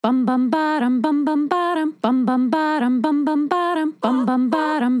bum bum bottom bum bum bottom bum bum bottom bum bum bottom bum bum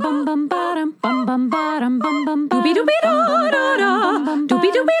bottom bum bum bottom bum bum bottom bum bum doobie doobie da da da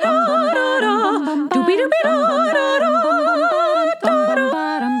doobie doobie da da da doobie doobie da da da bum bum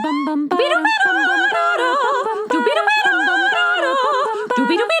bottom bum bum doobie doobie da da da doobie doobie da da da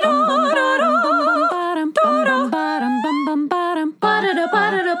doobie doobie da da da bum bum bottom bum bum bottom ba da da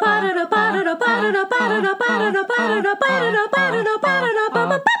ba da da ba da da ba da da ba da da ba da da ba da da ba da da ba da da ba da da ba da da ba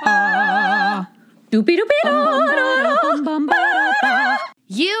ba ba doobie doobie da da bum bum ba.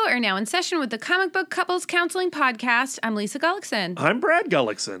 You are now in session with the Comic Book Couples Counseling Podcast. I'm Lisa Gullickson. I'm Brad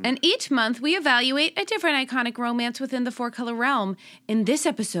Gullickson. And each month we evaluate a different iconic romance within the four-color realm. In this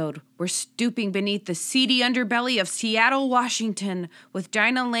episode, we're stooping beneath the seedy underbelly of Seattle, Washington, with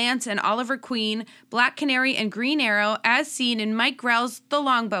Dinah Lance and Oliver Queen, Black Canary and Green Arrow, as seen in Mike Grell's The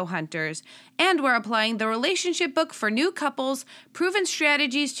Longbow Hunters. And we're applying the relationship book for new couples, Proven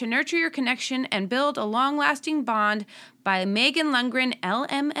Strategies to Nurture Your Connection and Build a Long-Lasting Bond by Megan Lundgren,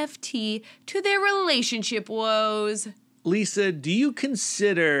 LMFT, to their relationship woes. Lisa, do you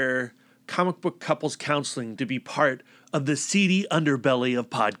consider comic book couples counseling to be part of the seedy underbelly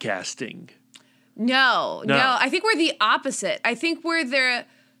of podcasting? No. I think we're the opposite. I think we're the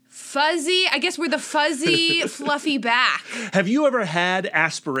fuzzy, fluffy back. Have you ever had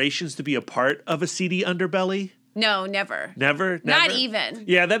aspirations to be a part of a seedy underbelly? No, never. Never? Not even.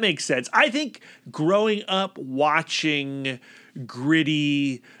 Yeah, that makes sense. I think growing up watching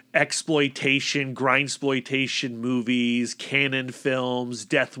gritty exploitation, grindsploitation movies, canon films,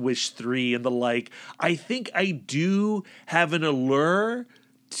 Death Wish 3 and the like, I think I do have an allure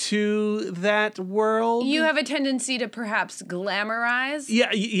to that world. You have a tendency to perhaps glamorize?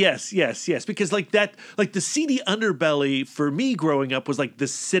 Yeah, yes. Because like the seedy underbelly for me growing up was like the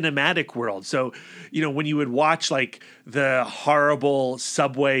cinematic world. So, you know, when you would watch like the horrible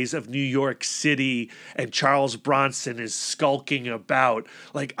subways of New York City and Charles Bronson is skulking about,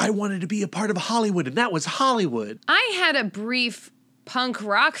 like I wanted to be a part of Hollywood, and that was Hollywood. I had a brief punk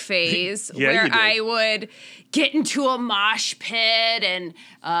rock phase Yeah, where I would get into a mosh pit and,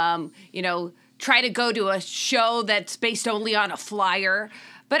 try to go to a show that's based only on a flyer.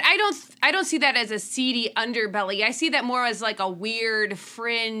 But I don't see that as a seedy underbelly. I see that more as like a weird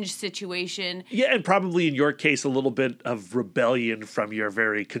fringe situation. Yeah, and probably in your case, a little bit of rebellion from your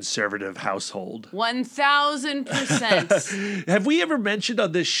very conservative household. 1000%. Have we ever mentioned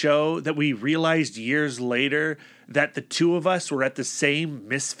on this show that we realized years later that the two of us were at the same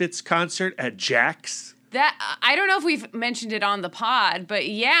Misfits concert at Jack's? That I don't know if we've mentioned it on the pod, but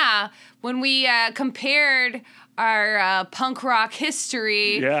yeah, when we compared our punk rock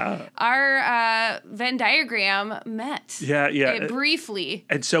history, our Venn diagram met. Yeah. Briefly.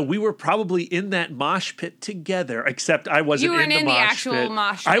 And so we were probably in that mosh pit together, except I wasn't in the actual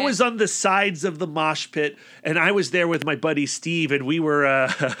mosh pit. I was on the sides of the mosh pit, and I was there with my buddy Steve, and we were,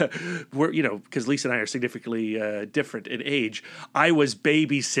 because Lisa and I are significantly different in age, I was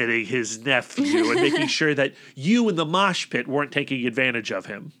babysitting his nephew and making sure that you in the mosh pit weren't taking advantage of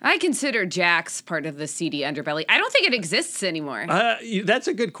him. I consider Jack's part of the seedy underbelly. I don't think it exists anymore. That's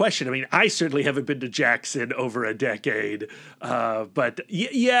a good question. I mean, I certainly haven't been to Jack's in over a decade. But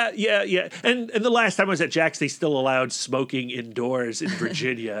yeah. And the last time I was at Jack's, they still allowed smoking indoors in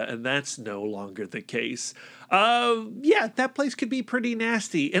Virginia, and that's no longer the case. That place could be pretty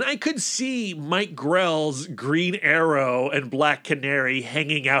nasty. And I could see Mike Grell's Green Arrow and Black Canary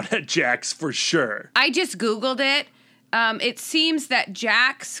hanging out at Jack's for sure. I just Googled it. It seems that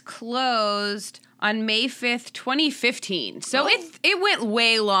Jack's closed on May 5th, 2015. So it went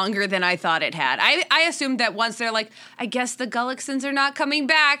way longer than I thought it had. I assumed that once they're like, I guess the Gullicksons are not coming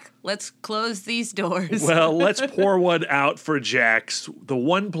back, let's close these doors. Well, let's pour one out for Jack's, the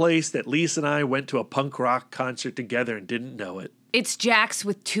one place that Lisa and I went to a punk rock concert together and didn't know it. It's Jack's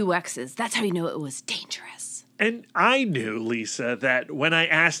with 2 X's. That's how you know it was dangerous. And I knew, Lisa, that when I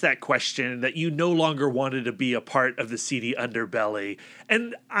asked that question, that you no longer wanted to be a part of the seedy underbelly.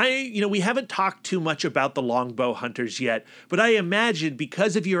 And we haven't talked too much about the Longbow Hunters yet, but I imagine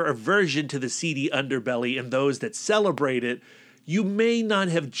because of your aversion to the seedy underbelly and those that celebrate it, you may not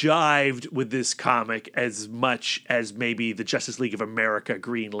have jived with this comic as much as maybe the Justice League of America,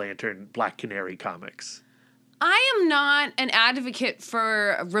 Green Lantern, Black Canary comics. I am not an advocate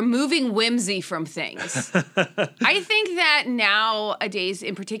for removing whimsy from things. I think that nowadays,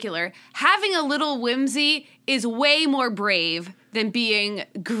 in particular, having a little whimsy is way more brave than being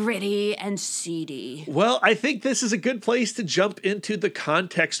gritty and seedy. Well, I think this is a good place to jump into the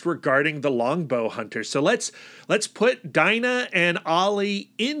context regarding the Longbow Hunters. So let's put Dinah and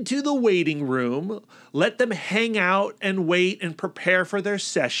Ollie into the waiting room, let them hang out and wait and prepare for their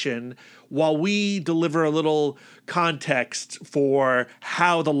session while we deliver a little context for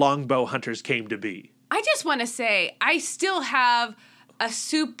how the Longbow Hunters came to be. I just want to say, I still have a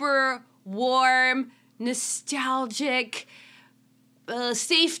super warm, nostalgic,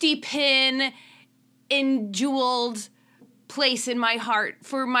 safety pin enjeweled place in my heart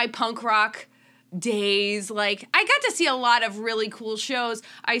for my punk rock days. Like, I got to see a lot of really cool shows.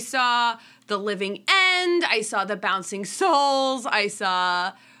 I saw The Living End. I saw The Bouncing Souls. I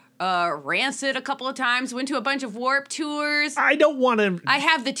saw Rancid a couple of times. Went to a bunch of Warp tours. I don't want to... I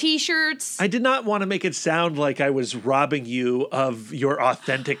have the t-shirts. I did not want to make it sound like I was robbing you of your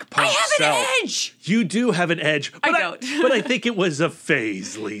authentic punk self. I have an edge! You do have an edge. But I don't. But I think it was a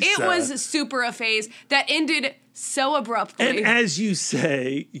phase, Lisa. It was super a phase that ended so abruptly. And as you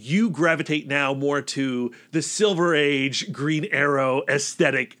say, you gravitate now more to the Silver Age Green Arrow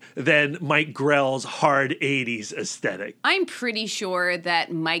aesthetic than Mike Grell's hard 80s aesthetic. I'm pretty sure that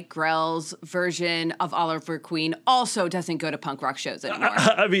Mike Grell's version of Oliver Queen also doesn't go to punk rock shows anymore.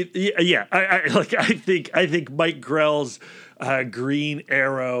 I mean, yeah. I think Mike Grell's Green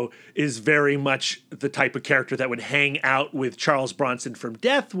Arrow is very much the type of character that would hang out with Charles Bronson from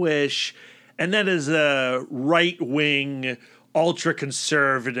Death Wish. And that is a right-wing,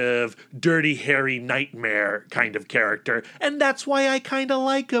 ultra-conservative, Dirty Harry nightmare kind of character. And that's why I kind of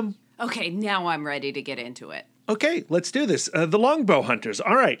like him. Okay, now I'm ready to get into it. Okay, let's do this. The Longbow Hunters.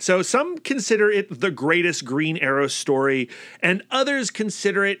 All right, so some consider it the greatest Green Arrow story, and others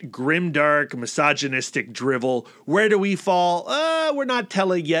consider it grimdark, misogynistic drivel. Where do we fall? We're not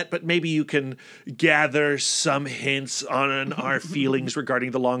telling yet, but maybe you can gather some hints on our feelings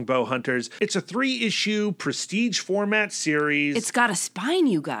regarding the Longbow Hunters. It's a 3-issue prestige format series. It's got a spine,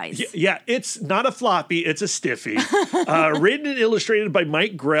 you guys. Yeah, it's not a floppy, it's a stiffy. Written and illustrated by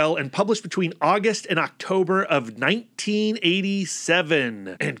Mike Grell and published between August and October of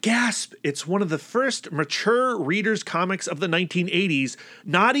 1987. And gasp, it's one of the first mature readers' comics of the 1980s.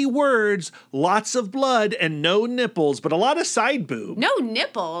 Naughty words, lots of blood, and no nipples, but a lot of side boob. No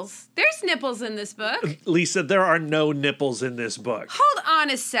nipples? There's nipples in this book. Lisa, there are no nipples in this book. Hold on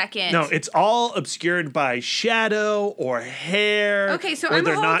a second. No, it's all obscured by shadow or hair. Okay, so or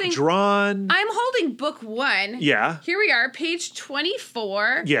they're not drawn. I'm holding book 1. Yeah. Here we are, page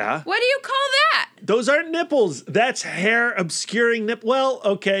 24. Yeah. What do you call that? Those aren't nipples. That's hair obscuring nip. Well,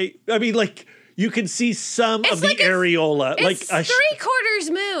 okay. I mean, like, you can see some of the areola. It's like 3/4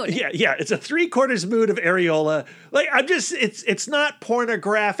 moon. Yeah. It's a 3/4 moon of areola. Like, it's not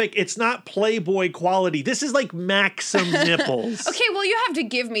pornographic. It's not Playboy quality. This is like Maxim nipples. Okay, well, you have to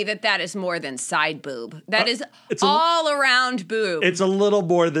give me that is more than side boob. That is all around boob. It's a little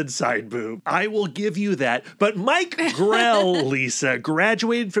more than side boob. I will give you that. But Mike Grell, Lisa,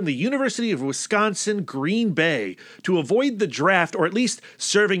 graduated from the University of Wisconsin, Green Bay. To avoid the draft, or at least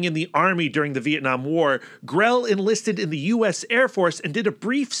serving in the Army during the Vietnam War, Grell enlisted in the U.S. Air Force and did a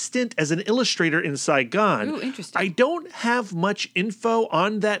brief stint as an illustrator in Saigon. Ooh, interesting. I don't have much info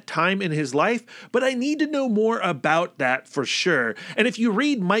on that time in his life, but I need to know more about that for sure. And if you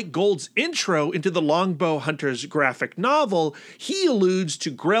read Mike Gold's intro into the Longbow Hunters graphic novel, he alludes to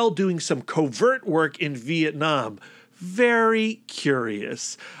Grell doing some covert work in Vietnam. Very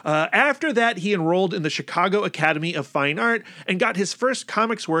curious. After that, he enrolled in the Chicago Academy of Fine Art and got his first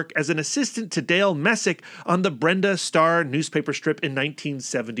comics work as an assistant to Dale Messick on the Brenda Starr newspaper strip in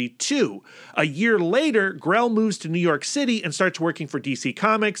 1972. A year later, Grell moves to New York City and starts working for DC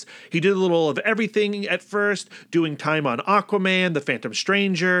Comics. He did a little of everything at first, doing time on Aquaman, The Phantom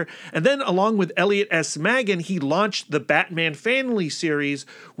Stranger, and then along with Elliot S. Maggin, he launched the Batman Family series,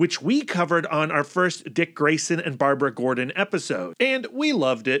 which we covered on our first Dick Grayson and Barbara Gordon episode. And we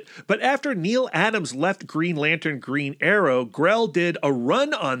loved it, but after Neil Adams left Green Lantern Green Arrow, Grell did a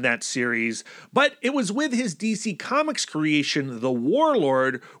run on that series, but it was with his DC Comics creation, The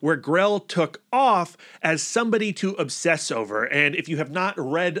Warlord, where Grell took off as somebody to obsess over. And if you have not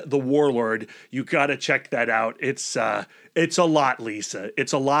read The Warlord, you gotta check that out. It's a lot, Lisa.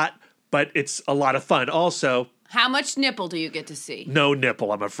 It's a lot, but it's a lot of fun. Also, How much nipple do you get to see? No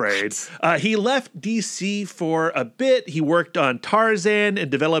nipple, I'm afraid. He left DC for a bit. He worked on Tarzan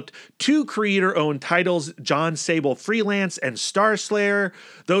and developed 2 creator-owned titles, John Sable Freelance and Star Slayer.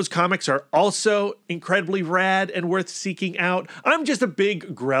 Those comics are also incredibly rad and worth seeking out. I'm just a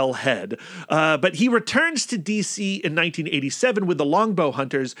big Grell head. But he returns to DC in 1987 with the Longbow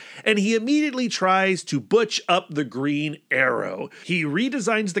Hunters, and he immediately tries to butch up the Green Arrow. He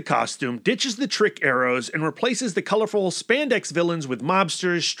redesigns the costume, ditches the trick arrows, and replaces the colorful spandex villains with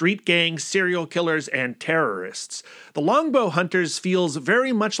mobsters, street gangs, serial killers, and terrorists. The Longbow Hunters feels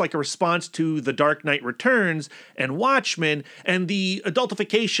very much like a response to The Dark Knight Returns and Watchmen and the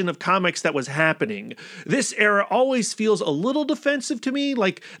adultification of comics that was happening. This era always feels a little defensive to me,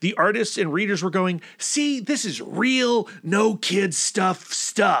 like the artists and readers were going, see, this is real, no kids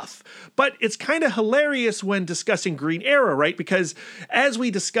stuff. But it's kind of hilarious when discussing Green Arrow, right? Because as we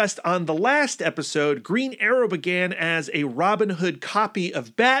discussed on the last episode, Green Arrow began as a Robin Hood copy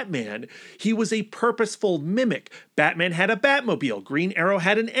of Batman. He was a purposeful mimic. Batman had a Batmobile. Green Arrow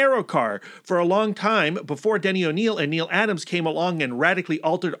had an Arrow car. For a long time, before Denny O'Neil and Neil Adams came along and radically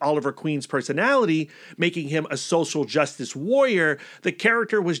altered Oliver Queen's personality, making him a social justice warrior, the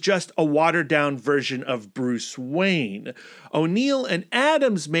character was just a watered-down version of Bruce Wayne. O'Neil and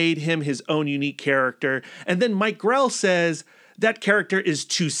Adams made him his own unique character, and then Mike Grell says, that character is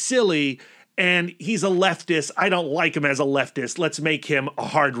too silly, and he's a leftist. I don't like him as a leftist. Let's make him a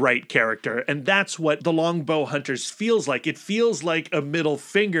hard right character. And that's what the Longbow Hunters feels like. It feels like a middle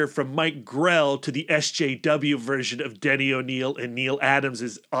finger from Mike Grell to the SJW version of Denny O'Neil and Neil Adams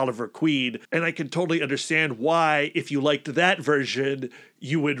as Oliver Queen. And I can totally understand why, if you liked that version,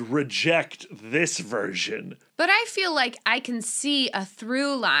 you would reject this version. But I feel like I can see a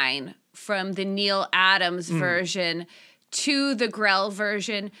through line from the Neil Adams version to the Grell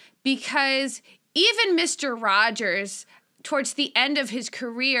version, because even Mr. Rogers, towards the end of his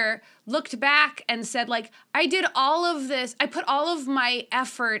career, looked back and said, like, I did all of this, I put all of my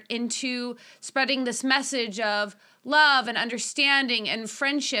effort into spreading this message of love and understanding and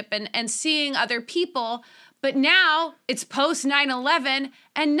friendship and seeing other people, but now it's post 9/11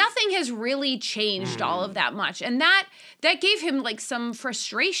 and nothing has really changed all of that much. And that gave him like some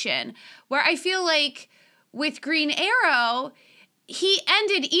frustration, where I feel like with Green Arrow, he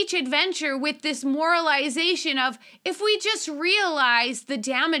ended each adventure with this moralization of, if we just realize the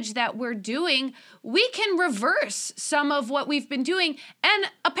damage that we're doing, we can reverse some of what we've been doing. And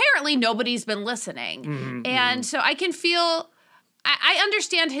apparently nobody's been listening. And so I can feel, I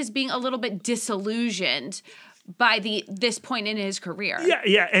understand his being a little bit disillusioned by this point in his career.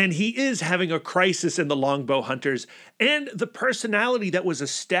 Yeah, and he is having a crisis in the Longbow Hunters, and the personality that was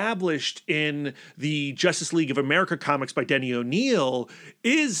established in the Justice League of America comics by Denny O'Neil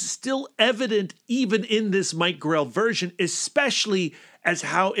is still evident even in this Mike Grell version, especially as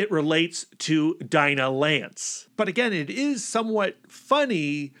how it relates to Dinah Lance. But again, it is somewhat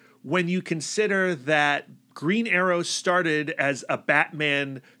funny when you consider that Green Arrow started as a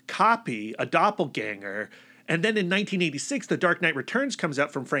Batman copy, a doppelganger, and then in 1986, The Dark Knight Returns comes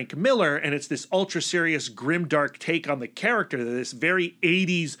out from Frank Miller, and it's this ultra-serious, grimdark take on the character, this very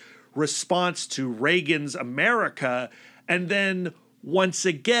 80s response to Reagan's America. And then, once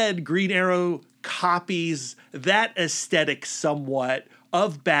again, Green Arrow copies that aesthetic somewhat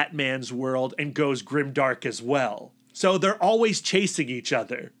of Batman's world and goes grimdark as well. So they're always chasing each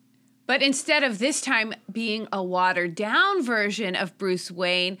other. But instead of this time being a watered-down version of Bruce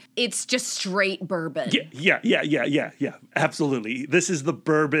Wayne, it's just straight bourbon. Yeah, absolutely. This is the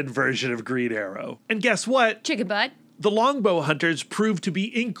bourbon version of Green Arrow. And guess what? Chicken butt. The Longbow Hunters proved to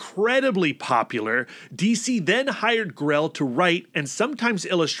be incredibly popular. DC then hired Grell to write and sometimes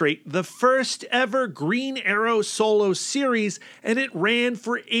illustrate the first ever Green Arrow solo series, and it ran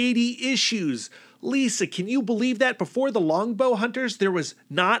for 80 issues. Lisa, can you believe that? Before the Longbow Hunters, there was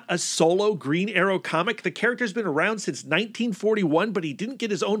not a solo Green Arrow comic. The character's been around since 1941, but he didn't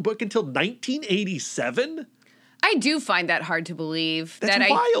get his own book until 1987? I do find that hard to believe. That's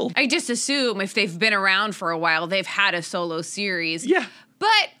wild. I just assume if they've been around for a while, they've had a solo series. Yeah.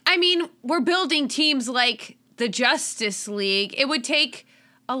 But, I mean, we're building teams like the Justice League. It would take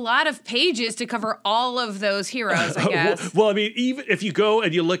a lot of pages to cover all of those heroes, I guess. Well, I mean, even if you go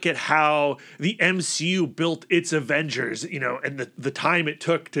and you look at how the MCU built its Avengers, you know, and the time it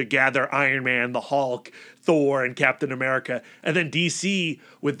took to gather Iron Man, the Hulk, Thor, and Captain America, and then DC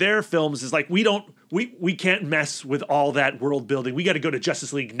with their films is like, we can't mess with all that world building. We got to go to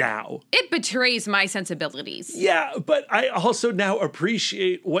Justice League now. It betrays my sensibilities. Yeah, but I also now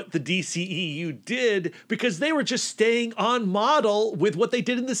appreciate what the DCEU did, because they were just staying on model with what they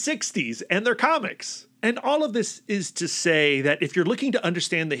did in the 60s and their comics. And all of this is to say that if you're looking to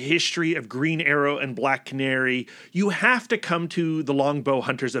understand the history of Green Arrow and Black Canary, you have to come to the Longbow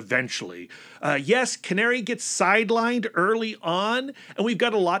Hunters eventually. Yes, Canary gets sidelined early on, and we've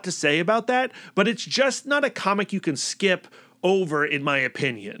got a lot to say about that, but it's just not a comic you can skip over, in my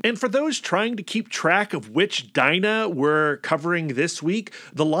opinion. And for those trying to keep track of which Dinah we're covering this week,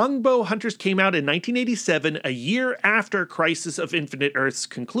 the Longbow Hunters came out in 1987, a year after Crisis of Infinite Earths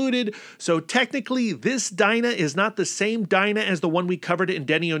concluded, so technically this Dinah is not the same Dinah as the one we covered in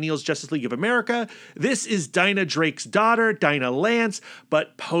Denny O'Neil's Justice League of America. This is Dinah Drake's daughter, Dinah Lance,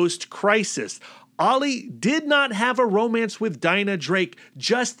 but post-Crisis. Ollie did not have a romance with Dinah Drake,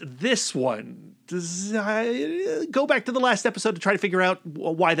 just this one. Go back to the last episode to try to figure out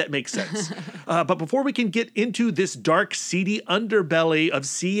why that makes sense. But before we can get into this dark, seedy underbelly of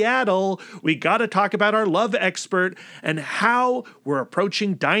Seattle, we got to talk about our love expert and how we're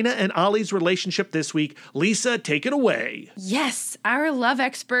approaching Dinah and Ollie's relationship this week. Lisa, take it away. Yes, our love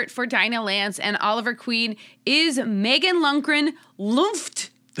expert for Dinah Lance and Oliver Queen is Megan Lundgren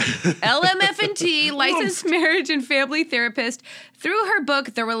Lumpft. LMFT, licensed marriage and family therapist. Through her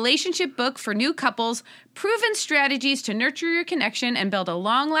book, The Relationship Book for New Couples, Proven Strategies to Nurture Your Connection and Build a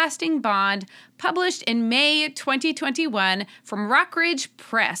Long-Lasting Bond, published in May 2021 from Rockridge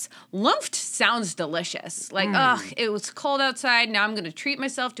Press. Lumpft sounds delicious. Like, it was cold outside. Now I'm going to treat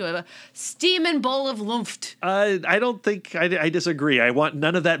myself to a steaming bowl of Lumpft. I don't think I disagree. I want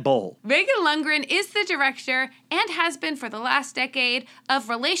none of that bowl. Megan Lundgren is the director and has been for the last decade of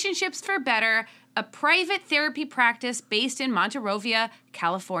Relationships for Better, a private therapy practice based in Monterovia,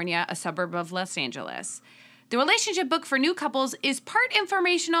 California, a suburb of Los Angeles. The Relationship Book for New Couples is part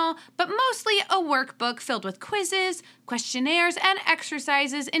informational, but mostly a workbook filled with quizzes, questionnaires, and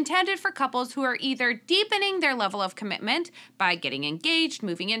exercises intended for couples who are either deepening their level of commitment by getting engaged,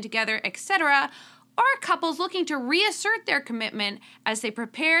 moving in together, etc., or couples looking to reassert their commitment as they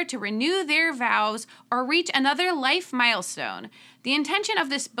prepare to renew their vows or reach another life milestone. The intention of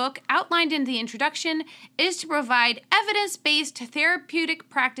this book, outlined in the introduction, is to provide evidence-based therapeutic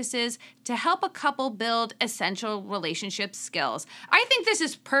practices to help a couple build essential relationship skills. I think this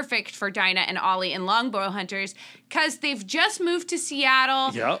is perfect for Dinah and Ollie and Longbow Hunters because they've just moved to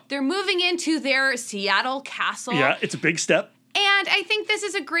Seattle. Yep. They're moving into their Seattle castle. Yeah, it's a big step. And I think this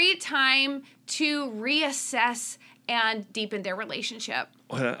is a great time to reassess and deepen their relationship.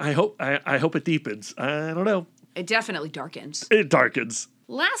 I hope it deepens. I don't know. It definitely darkens. It darkens.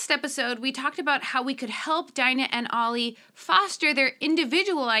 Last episode, we talked about how we could help Dinah and Ollie foster their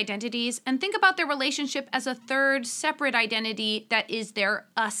individual identities and think about their relationship as a third separate identity that is their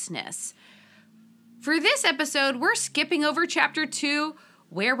usness. For this episode, we're skipping over Chapter 2,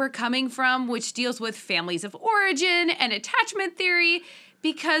 Where We're Coming From, which deals with families of origin and attachment theory,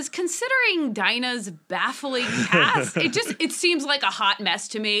 because considering Dinah's baffling past, it seems like a hot mess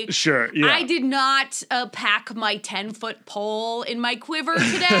to me. Sure, yeah. I did not pack my 10-foot pole in my quiver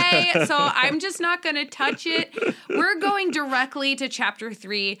today, so I'm just not going to touch it. We're going directly to Chapter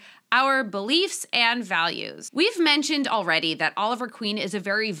 3, Our Beliefs and Values. We've mentioned already that Oliver Queen is a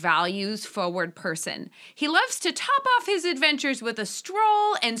very values-forward person. He loves to top off his adventures with a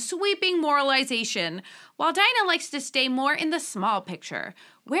stroll and sweeping moralization, while Dinah likes to stay more in the small picture.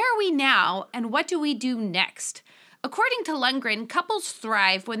 Where are we now, and what do we do next? According to Lundgren, couples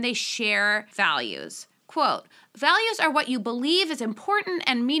thrive when they share values. Quote, values are what you believe is important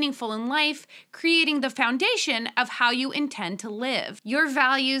and meaningful in life, creating the foundation of how you intend to live. Your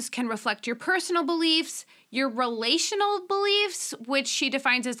values can reflect your personal beliefs, your relational beliefs, which she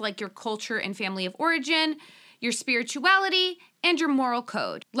defines as like your culture and family of origin, your spirituality, and your moral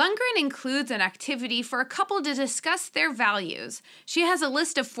code. Lundgren includes an activity for a couple to discuss their values. She has a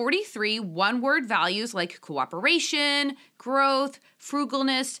list of 43 one-word values like cooperation, growth,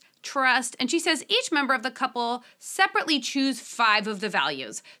 frugalness, trust, and she says each member of the couple separately choose 5 of the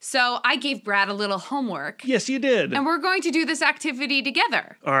values. So I gave Brad a little homework. Yes, you did. And we're going to do this activity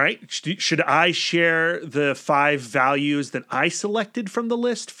together. All right. Should I share the 5 values that I selected from the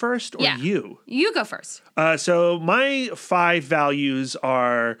list first, or you? You go first. So my 5 values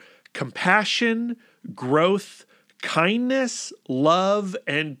are compassion, growth, kindness, love,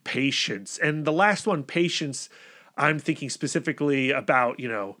 and patience. And the last one, patience, I'm thinking specifically about,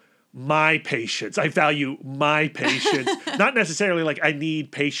 my patience. I value my patience. Not necessarily like I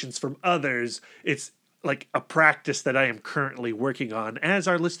need patience from others. It's like a practice that I am currently working on, as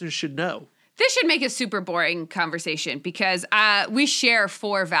our listeners should know. This should make a super boring conversation because we share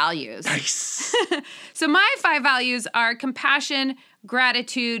 4 values. Nice. So my 5 values are compassion,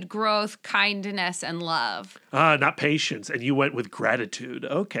 gratitude, growth, kindness, and love. Not patience. And you went with gratitude.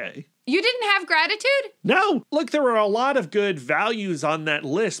 Okay. You didn't have gratitude? No. Look, there were a lot of good values on that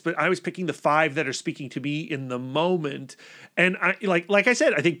list, but I was picking the 5 that are speaking to me in the moment. And I like I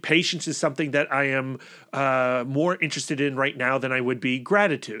said, I think patience is something that I am more interested in right now than I would be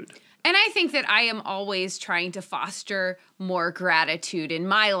gratitude. And I think that I am always trying to foster more gratitude in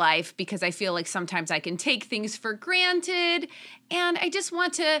my life because I feel like sometimes I can take things for granted, and I just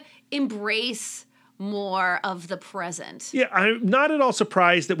want to embrace more of the present. Yeah, I'm not at all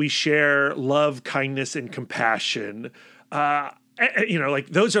surprised that we share love, kindness, and compassion.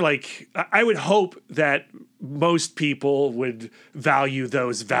 Those are I would hope that most people would value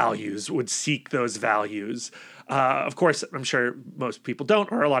those values, would seek those values. Of course, I'm sure most people don't,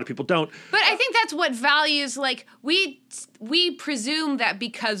 or a lot of people don't. But I think that's what values, we presume that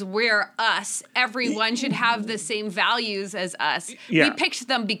because we're us, everyone should have the same values as us. Yeah. We picked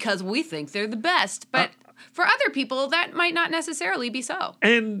them because we think they're the best. But for other people, that might not necessarily be so.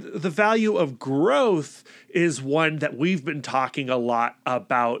 And the value of growth is one that we've been talking a lot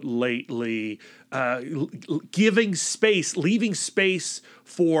about lately. Giving space, leaving space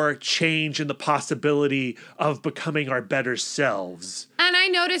for change and the possibility of becoming our better selves. And I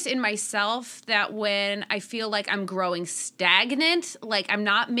notice in myself that when I feel like I'm growing stagnant, like I'm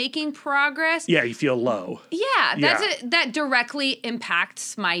not making progress. Yeah, you feel low. Yeah, that directly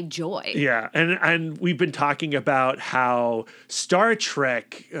impacts my joy. Yeah, and we've been talking about how Star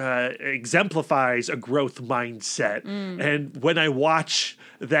Trek exemplifies a growth mindset. And when I watch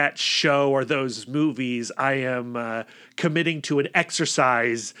that show or those movies, I am committing to an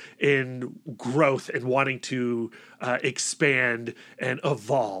exercise in growth and wanting to expand and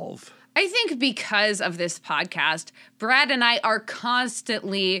evolve. I think because of this podcast, Brad and I are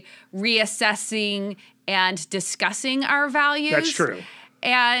constantly reassessing and discussing our values. That's true.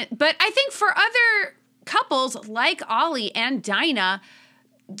 But I think for other couples like Ollie and Dinah,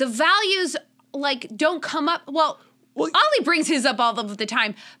 the values don't come up. Well, Ollie brings his up all of the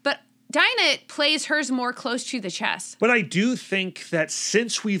time, but Dinah plays hers more close to the chest. But I do think that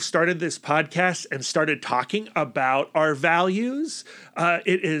since we've started this podcast and started talking about our values,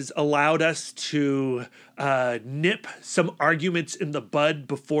 it has allowed us to nip some arguments in the bud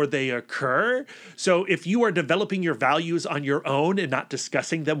before they occur. So if you are developing your values on your own and not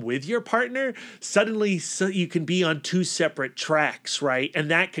discussing them with your partner, suddenly you can be on 2 separate tracks, right? And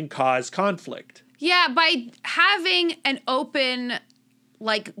that can cause conflict. Yeah, by having an open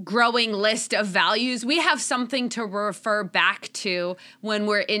growing list of values, we have something to refer back to when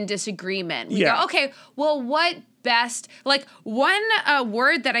we're in disagreement. We go, okay, well, what best, one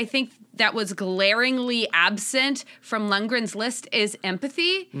word that I think that was glaringly absent from Lundgren's list is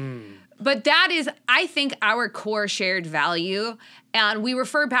empathy. But that is, I think, our core shared value, and we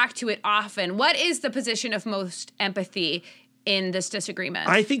refer back to it often. What is the position of most empathy in this disagreement?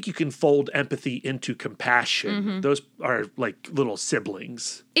 I think you can fold empathy into compassion. Those are like little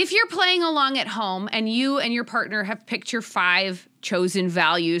siblings. If you're playing along at home and you and your partner have picked your 5 chosen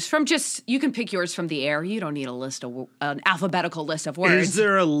values from you can pick yours from the air. You don't need an alphabetical list of words. Is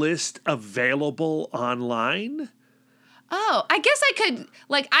there a list available online? Oh, I guess I could,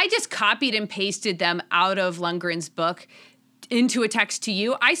 I just copied and pasted them out of Lundgren's book into a text to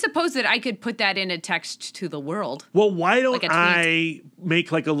you. I suppose that I could put that in a text to the world. Well, why don't I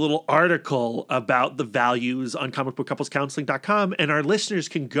make a little article about the values on comicbookcouplescounseling.com, and our listeners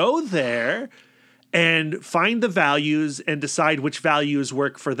can go there and find the values and decide which values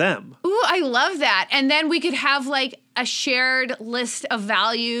work for them. Ooh, I love that. And then we could have a shared list of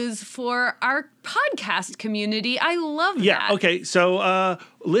values for our podcast community. I love that. Yeah, okay. So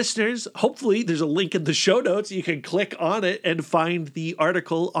listeners, hopefully there's a link in the show notes. You can click on it and find the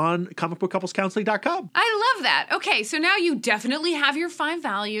article on comicbookcouplescounseling.com. I love that. Okay, so now you definitely have your 5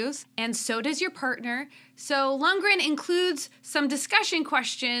 values, and so does your partner. So Lundgren includes some discussion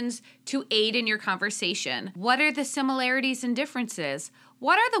questions to aid in your conversation. What are the similarities and differences?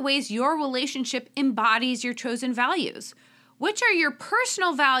 What are the ways your relationship embodies your chosen values? Which are your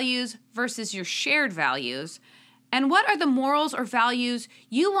personal values versus your shared values? And what are the morals or values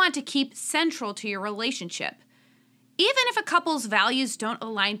you want to keep central to your relationship? Even if a couple's values don't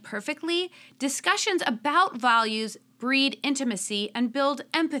align perfectly, discussions about values breed intimacy and build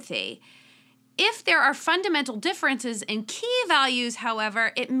empathy. If there are fundamental differences in key values,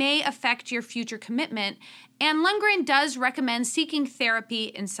 however, it may affect your future commitment, and Lundgren does recommend seeking therapy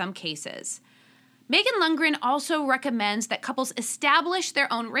in some cases. Megan Lundgren also recommends that couples establish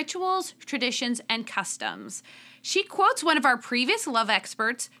their own rituals, traditions, and customs. She quotes one of our previous love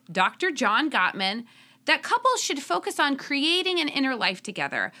experts, Dr. John Gottman, that couples should focus on creating an inner life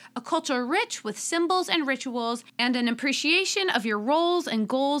together, a culture rich with symbols and rituals, and an appreciation of your roles and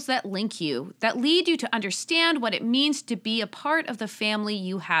goals that link you, that lead you to understand what it means to be a part of the family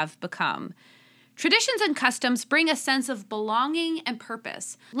you have become. Traditions and customs bring a sense of belonging and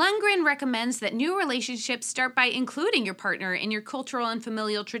purpose. Lundgren recommends that new relationships start by including your partner in your cultural and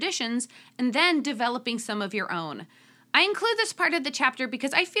familial traditions and then developing some of your own. I include this part of the chapter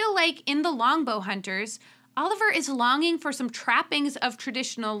because I feel like in The Longbow Hunters, Oliver is longing for some trappings of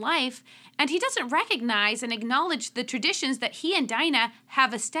traditional life, and he doesn't recognize and acknowledge the traditions that he and Dinah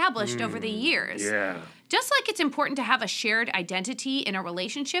have established over the years. Yeah. Just like it's important to have a shared identity in a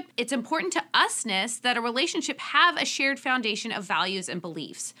relationship, it's important to usness that a relationship have a shared foundation of values and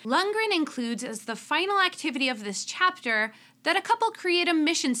beliefs. Lundgren includes as the final activity of this chapter that a couple create a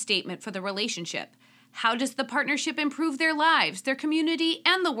mission statement for the relationship. How does the partnership improve their lives, their community,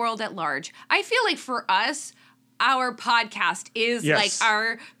 and the world at large? I feel like for us, our podcast is like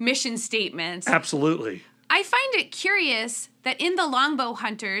our mission statement. Absolutely. I find it curious that in The Longbow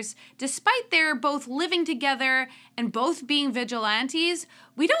Hunters, despite their both living together and both being vigilantes,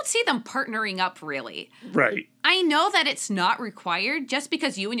 we don't see them partnering up really. Right. I know that it's not required. Just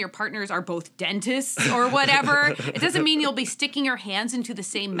because you and your partners are both dentists or whatever, it doesn't mean you'll be sticking your hands into the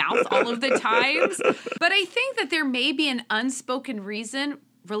same mouth all of the times. But I think that there may be an unspoken reason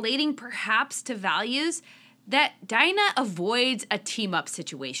relating perhaps to values that Dinah avoids a team-up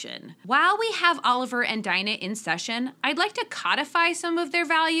situation. While we have Oliver and Dinah in session, I'd like to codify some of their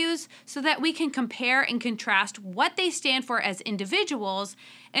values so that we can compare and contrast what they stand for as individuals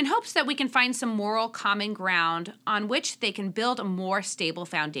in hopes that we can find some moral common ground on which they can build a more stable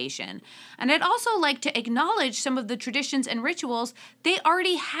foundation. And I'd also like to acknowledge some of the traditions and rituals they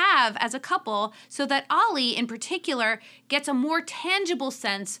already have as a couple so that Ollie, in particular, gets a more tangible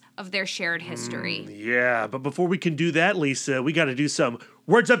sense of their shared history. Yeah, but before we can do that, Lisa, we got to do some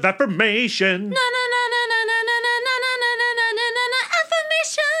words of affirmation.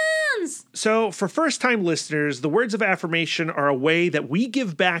 So, for first-time listeners, the words of affirmation are a way that we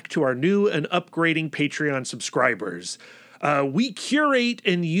give back to our new and upgrading Patreon subscribers. We curate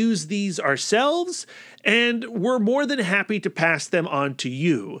and use these ourselves, and we're more than happy to pass them on to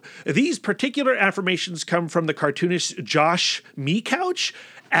you. These particular affirmations come from the cartoonist Josh Meecouch,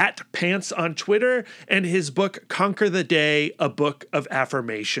 at Pants on Twitter, and his book, Conquer the Day, A Book of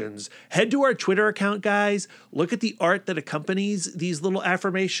Affirmations. Head to our Twitter account, guys. Look at the art that accompanies these little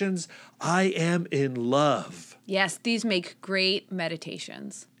affirmations. I am in love. Yes, these make great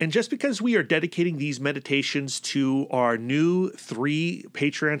meditations. And just because we are dedicating these meditations to our new 3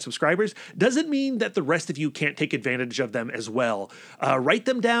 Patreon subscribers doesn't mean that the rest of you can't take advantage of them as well. Write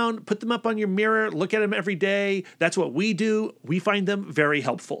them down, put them up on your mirror, look at them every day. That's what we do. We find them very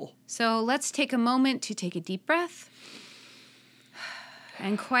helpful. So let's take a moment to take a deep breath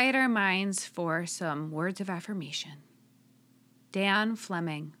and quiet our minds for some words of affirmation. Dan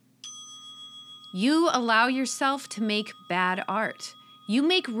Fleming. You allow yourself to make bad art. You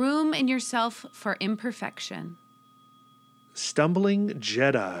make room in yourself for imperfection. Stumbling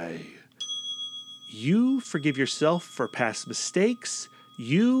Jedi. You forgive yourself for past mistakes.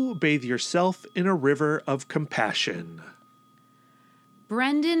 You bathe yourself in a river of compassion.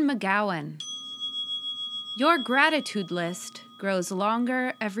 Brendan McGowan. Your gratitude list grows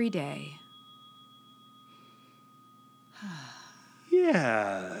longer every day.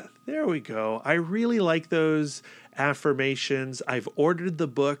 Yeah, there we go. I really like those affirmations. I've ordered the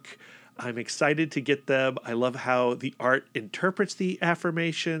book. I'm excited to get them. I love how the art interprets the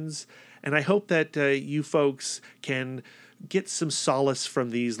affirmations. And I hope that you folks can get some solace from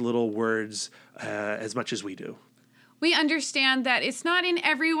these little words as much as we do. We understand that it's not in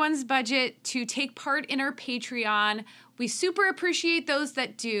everyone's budget to take part in our Patreon. We super appreciate those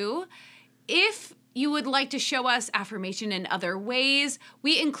that do. If you would like to show us affirmation in other ways,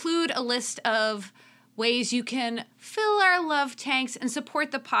 we include a list of ways you can fill our love tanks and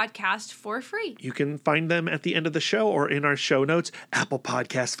support the podcast for free. You can find them at the end of the show or in our show notes. Apple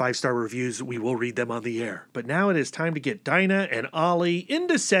Podcast 5-star reviews, we will read them on the air. But now it is time to get Dinah and Ollie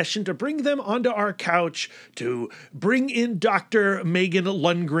into session to bring them onto our couch, to bring in Dr. Megan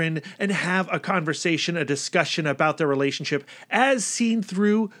Lundgren and have a conversation, a discussion about their relationship as seen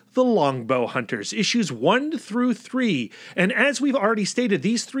through The Longbow Hunters, issues 1 through 3. And as we've already stated,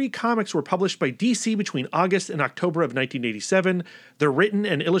 these 3 comics were published by DC between August and October of 1987. They're written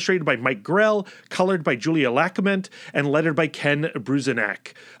and illustrated by Mike Grell, colored by Julia Lacament, and lettered by Ken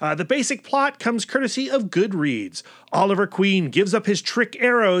Bruzenak. The basic plot comes courtesy of Goodreads. Oliver Queen gives up his trick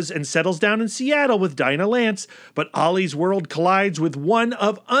arrows and settles down in Seattle with Dinah Lance, but Ollie's world collides with one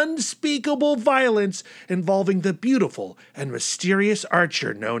of unspeakable violence involving the beautiful and mysterious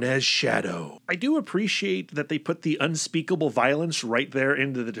archer known as Shadow. I do appreciate that they put the unspeakable violence right there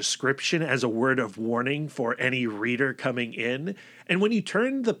into the description as a word of warning for any reader coming in. And when you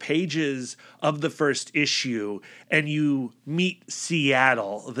turn the pages of the first issue and you meet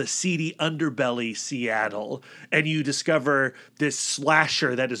Seattle, the seedy underbelly Seattle, and you discover this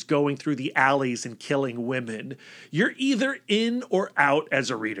slasher that is going through the alleys and killing women, you're either in or out as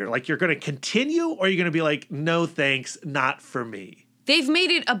a reader. Like, you're going to continue or you're going to be like, no thanks, not for me. They've made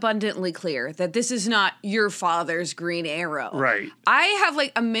it abundantly clear that this is not your father's Green Arrow. Right. I have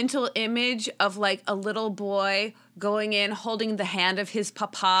like a mental image of like a little boy going in, holding the hand of his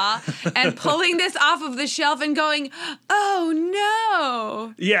papa and pulling this off of the shelf and going,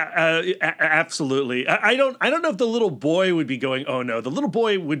 oh no. Yeah, absolutely. I don't know if the little boy would be going, oh no. The little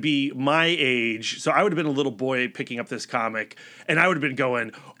boy would be my age. So I would have been a little boy picking up this comic and I would have been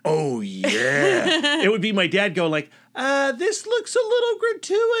going, oh yeah. It would be my dad going like, this looks a little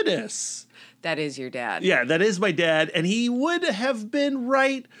gratuitous. That is your dad. Yeah, that is my dad, and he would have been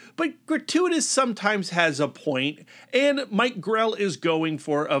right, but gratuitous sometimes has a point, and Mike Grell is going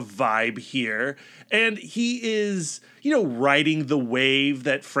for a vibe here, and he is, riding the wave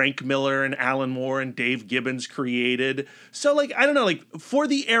that Frank Miller and Alan Moore and Dave Gibbons created. So, I don't know, for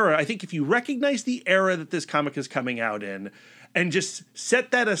the era, I think if you recognize the era that this comic is coming out in, and just set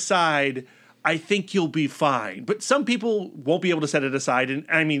that aside, I think you'll be fine. But some people won't be able to set it aside. And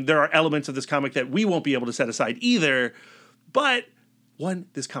I mean, there are elements of this comic that we won't be able to set aside either. But one,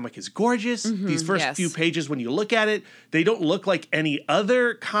 this comic is gorgeous. These first few pages, when you look at it, they don't look like any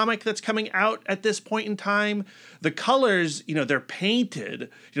other comic that's coming out at this point in time. The colors, they're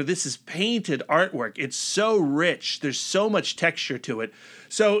painted. This is painted artwork. It's so rich. There's so much texture to it.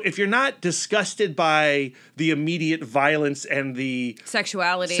 So if you're not disgusted by the immediate violence and the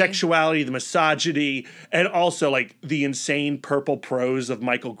sexuality, the misogyny, and also the insane purple prose of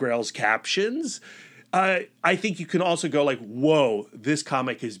Michael Grell's captions, I think you can also go whoa, this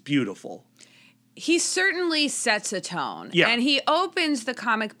comic is beautiful. He certainly sets a tone. Yeah. And he opens the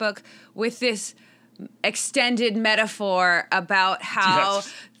comic book with this extended metaphor about how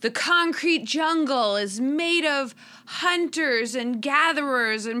the concrete jungle is made of hunters and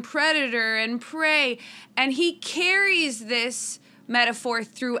gatherers and predator and prey. And he carries this metaphor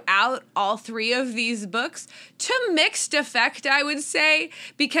throughout all 3 of these books to mixed effect, I would say,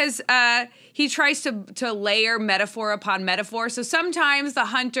 because he tries to layer metaphor upon metaphor. So sometimes the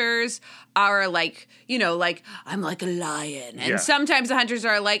hunters are I'm like a lion. And sometimes the hunters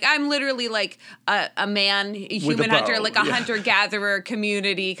are I'm literally a man, a human hunter, a hunter-gatherer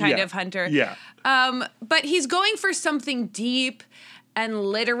community kind of hunter. Yeah. But he's going for something deep and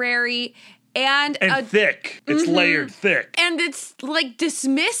literary and thick. It's layered thick. And it's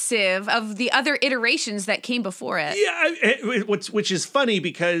dismissive of the other iterations that came before it. Yeah, which is funny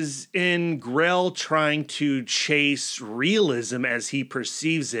because in Grell trying to chase realism as he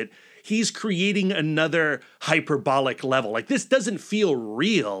perceives it, he's creating another hyperbolic level. This doesn't feel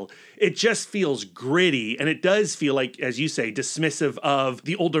real. It just feels gritty. And it does feel as you say, dismissive of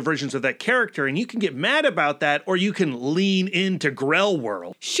the older versions of that character. And you can get mad about that, or you can lean into Grell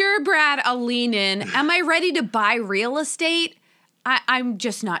world. Sure, Brad, I'll lean in. Am I ready to buy real estate? I'm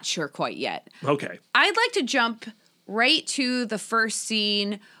just not sure quite yet. Okay. I'd like to jump right to the first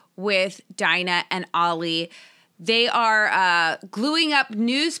scene with Dinah and Ollie. They are gluing up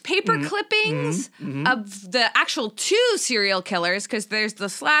newspaper clippings of the actual 2 serial killers, because there's the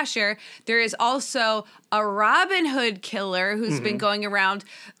slasher. There is also a Robin Hood killer who's been going around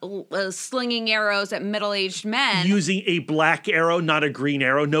slinging arrows at middle-aged men. Using a black arrow, not a green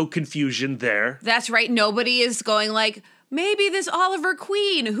arrow. No confusion there. That's right. Nobody is going maybe this Oliver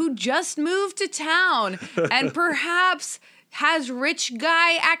Queen who just moved to town and perhaps has rich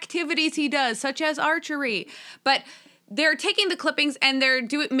guy activities he does, such as archery. But they're taking the clippings and they're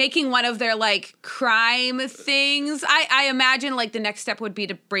making one of their crime things. I imagine the next step would be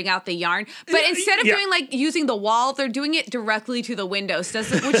to bring out the yarn, but instead of doing using the wall, they're doing it directly to the windows,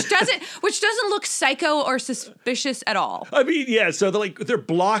 which doesn't look psycho or suspicious at all. I mean, yeah. So they're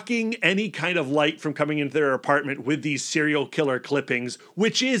blocking any kind of light from coming into their apartment with these serial killer clippings,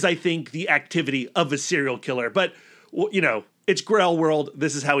 which is, I think, the activity of a serial killer. But It's Grell World.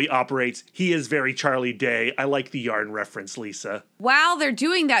 This is how he operates. He is very Charlie Day. I like the yarn reference, Lisa. While they're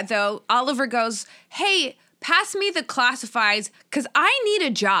doing that, though, Oliver goes, hey, pass me the classifieds because I need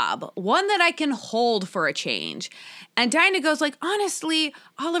a job, one that I can hold for a change. And Dinah goes like, honestly,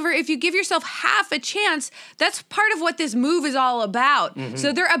 Oliver, if you give yourself half a chance, that's part of what this move is all about.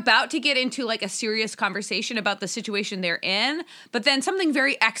 So they're about to get into like a serious conversation about the situation they're in. But then something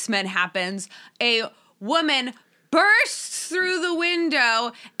very X-Men happens. A woman bursts through the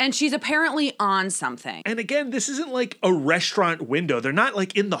window, and she's apparently on something. And again, this isn't like a restaurant window. They're not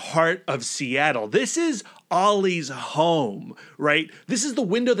like in the heart of Seattle. This is Ollie's home, right? This is the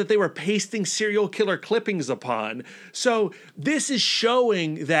window that they were pasting serial killer clippings upon. So this is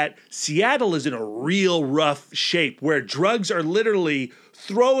showing that Seattle is in a real rough shape, where drugs are literally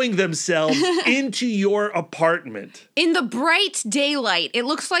throwing themselves into your apartment. In the bright daylight, it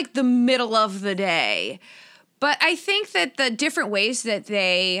looks like the middle of the day. But I think that the different ways that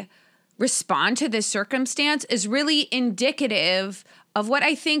they respond to this circumstance is really indicative of what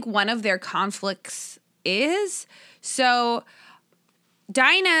I think one of their conflicts is. So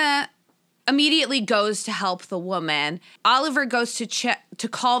Dinah immediately goes to help the woman. Oliver goes to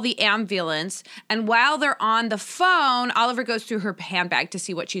call the ambulance. And while they're on the phone, Oliver goes through her handbag to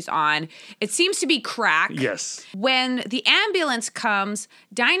see what she's on. It seems to be crack. Yes. When the ambulance comes,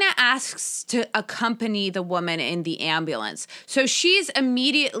 Dinah asks to accompany the woman in the ambulance. So she's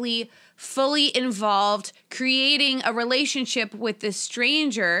immediately fully involved, creating a relationship with this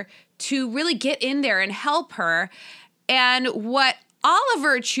stranger to really get in there and help her. And what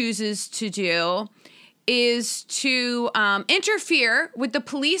Oliver chooses to do is to interfere with the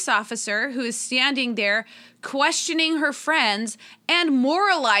police officer who is standing there questioning her friends and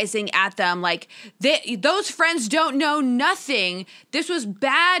moralizing at them like, those friends don't know nothing. This was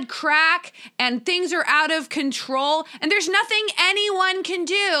bad crack and things are out of control and there's nothing anyone can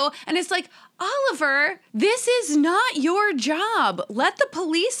do. And it's like, Oliver, this is not your job. Let the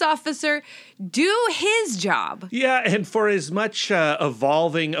police officer do his job. Yeah, and for as much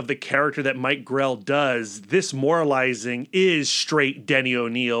evolving of the character that Mike Grell does, this moralizing is straight Denny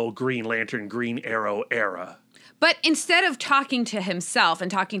O'Neil, Green Lantern, Green Arrow era. But instead of talking to himself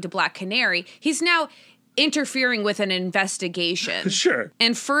and talking to Black Canary, he's now interfering with an investigation. Sure.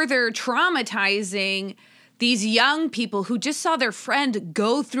 And further traumatizing these young people who just saw their friend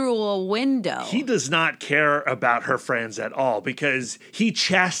go through a window. He does not care about her friends at all because he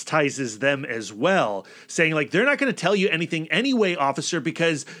chastises them as well, saying like, they're not going to tell you anything anyway, officer,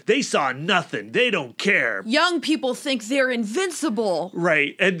 because they saw nothing. They don't care. Young people think they're invincible.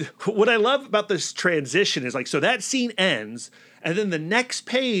 Right. And what I love about this transition is like, so that scene ends. And then the next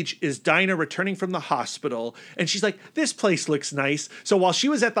page is Dinah returning from the hospital. And she's like, this place looks nice. So while she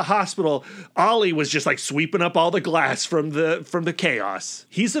was at the hospital, Ollie was just like sweeping up all the glass from the chaos.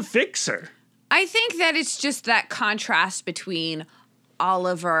 He's a fixer. I think that it's just that contrast between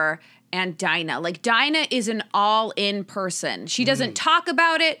Oliver and Dinah. Like, Dinah is an all-in person. She doesn't talk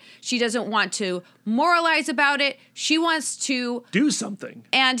about it. She doesn't want to moralize about it. She wants to do something.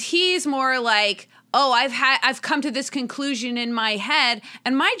 And he's more like, oh, I've come to this conclusion in my head,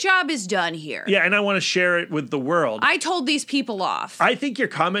 and my job is done here. Yeah, and I want to share it with the world. I told these people off. I think your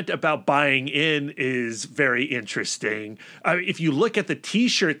comment about buying in is very interesting. If you look at the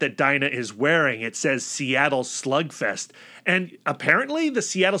T-shirt that Dinah is wearing, it says Seattle Slugfest. And apparently the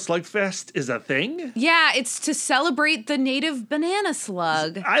Seattle Slugfest is a thing? Yeah, it's to celebrate the native banana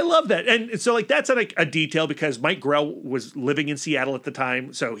slug. I love that. And so, like, that's a detail because Mike Grell was living in Seattle at the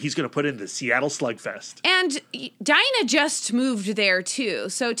time, so he's going to put in the Seattle Slugfest. And Dinah just moved there, too.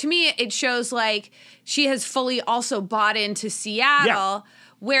 So to me, it shows, like, she has fully also bought into Seattle,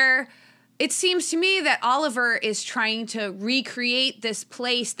 where it seems to me that Oliver is trying to recreate this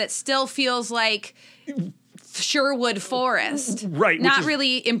place that still feels like Sherwood Forest. Right. Not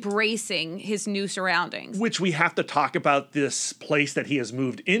really embracing his new surroundings. Which we have to talk about this place that he has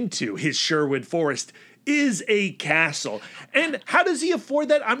moved into. His Sherwood Forest is a castle. And how does he afford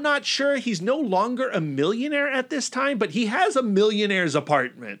that? I'm not sure. He's no longer a millionaire at this time, but he has a millionaire's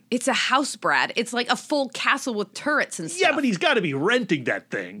apartment. It's a house, Brad. It's like a full castle with turrets and stuff. Yeah, but he's got to be renting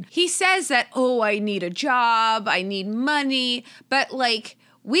that thing. He says that, oh, I need a job, I need money, but like,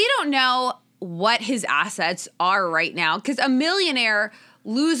 we don't know what his assets are right now, because a millionaire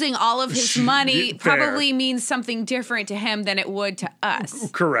losing all of his money probably means something different to him than it would to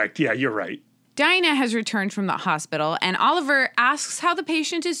us. Correct. Yeah, you're right. Dinah has returned from the hospital, and Oliver asks how the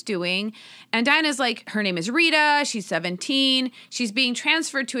patient is doing. And Dinah's like, her name is Rita. She's 17. She's being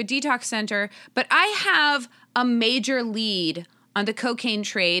transferred to a detox center. But I have a major lead on the cocaine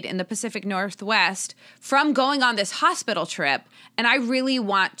trade in the Pacific Northwest from going on this hospital trip. And I really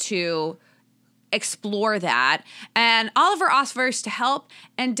want to explore that. And Oliver offers to help,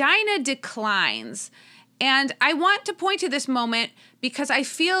 and Dinah declines. And I want to point to this moment because I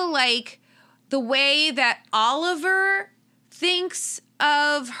feel like the way that Oliver thinks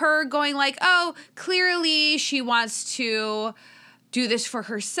of her going like, oh, clearly she wants to do this for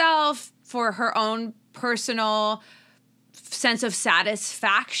herself, for her own personal sense of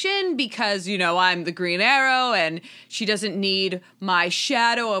satisfaction because, you know, I'm the Green Arrow and she doesn't need my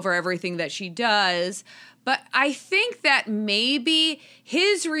shadow over everything that she does. But I think that maybe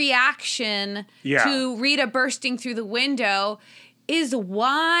his reaction to Rita bursting through the window is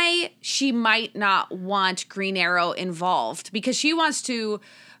why she might not want Green Arrow involved, because she wants to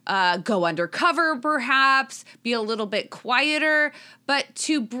go undercover, perhaps, be a little bit quieter. But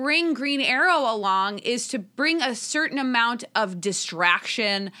to bring Green Arrow along is to bring a certain amount of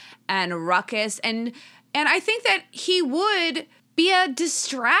distraction and ruckus. And I think that he would be a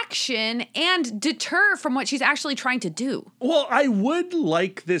distraction and deter from what she's actually trying to do. Well, I would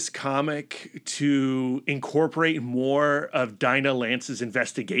like this comic to incorporate more of Dinah Lance's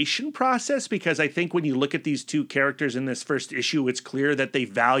investigation process, because I think when you look at these two characters in this first issue, it's clear that they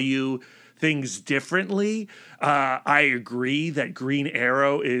value things differently. I agree that Green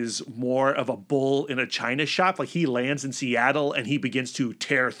Arrow is more of a bull in a china shop. Like, he lands in Seattle and he begins to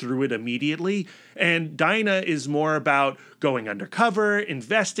tear through it immediately. And Dinah is more about going undercover,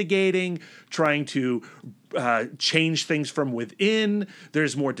 investigating, trying to change things from within.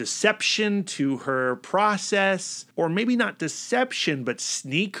 There's more deception to her process, or maybe not deception, but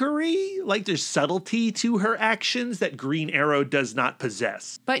sneakery. Like, there's subtlety to her actions that Green Arrow does not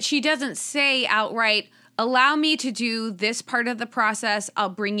possess. But she doesn't say outright, allow me to do this part of the process, I'll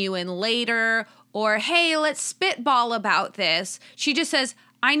bring you in later, or hey, let's spitball about this. She just says,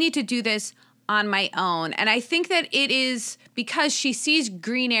 I need to do this on my own. And I think that it is because she sees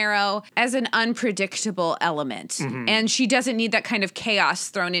Green Arrow as an unpredictable element. And she doesn't need that kind of chaos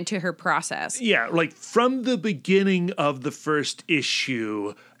thrown into her process. Yeah, like from the beginning of the first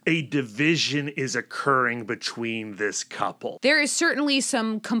issue, a division is occurring between this couple. There is certainly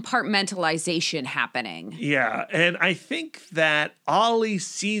some compartmentalization happening. Yeah, and I think that Ollie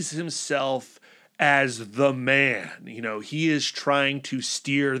sees himself as the man. You know, he is trying to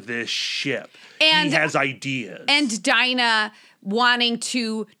steer this ship. And he has ideas. And Dinah, wanting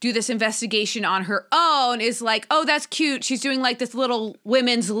to do this investigation on her own, is like, oh, that's cute. She's doing like this little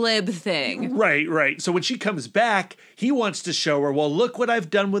women's lib thing. Right. So when she comes back, he wants to show her, well, look what I've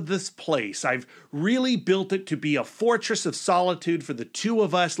done with this place. I've really built it to be a fortress of solitude for the two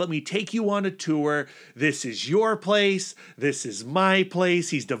of us. Let me take you on a tour. This is your place. This is my place.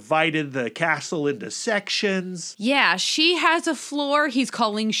 He's divided the castle into sections. Yeah, she has a floor he's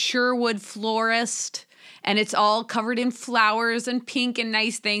calling Sherwood Florist. And it's all covered in flowers and pink and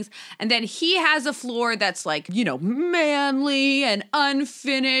nice things. And then he has a floor that's like, you know, manly and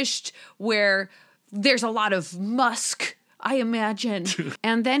unfinished, where there's a lot of musk, I imagine.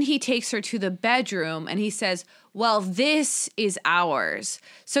 And then he takes her to the bedroom and he says, well, this is ours.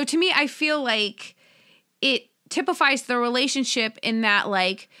 So to me, I feel like it typifies the relationship in that,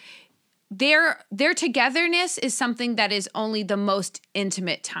 like, their togetherness is something that is only the most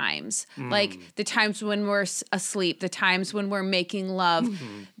intimate times. Like the times when we're asleep, the times when we're making love.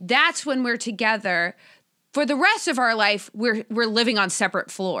 That's when we're together. For the rest of our life, we're living on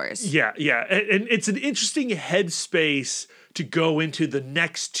separate floors. Yeah. And it's an interesting headspace to go into the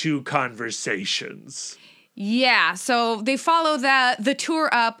next two conversations. Yeah, so they follow the tour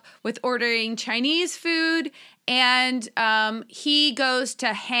up with ordering Chinese food, and he goes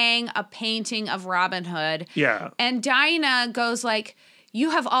to hang a painting of Robin Hood. Yeah. And Dinah goes like,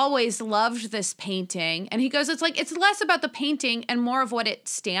 you have always loved this painting. And he goes, it's less about the painting and more of what it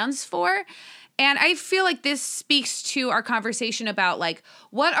stands for. And I feel like this speaks to our conversation about, like,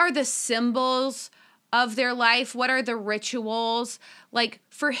 what are the symbols of their life? What are the rituals? Like,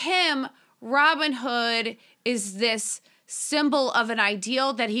 for him, Robin Hood is this symbol of an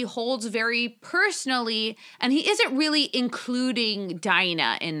ideal that he holds very personally, and he isn't really including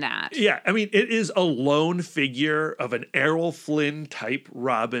Dinah in that. Yeah, I mean, it is a lone figure of an Errol Flynn type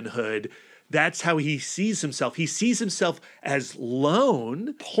Robin Hood. That's how he sees himself. He sees himself as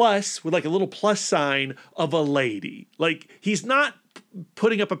lone, plus, with like a little plus sign of a lady. Like, he's not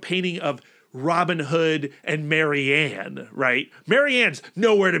putting up a painting of Robin Hood and Marianne, right? Marianne's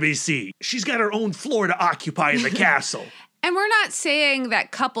nowhere to be seen. She's got her own floor to occupy in the castle. And we're not saying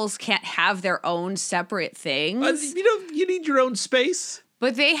that couples can't have their own separate things. You need your own space.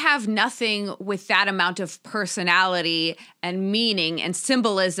 But they have nothing with that amount of personality and meaning and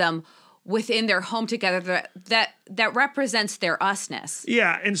symbolism within their home together that represents their usness.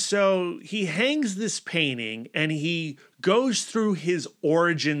 Yeah, and so he hangs this painting and he goes through his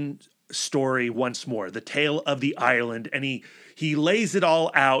origin story once more, the tale of the island, and he lays it all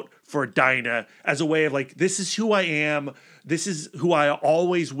out for Dinah as a way of like, this is who I am. This is who I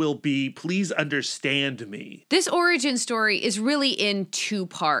always will be. Please understand me. This origin story is really in two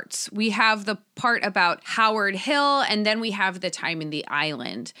parts. We have the part about Howard Hill, and then we have the time in the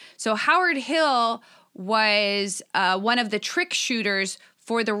island. So Howard Hill was one of the trick shooters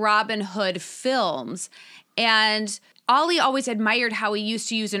for the Robin Hood films. And Ollie always admired how he used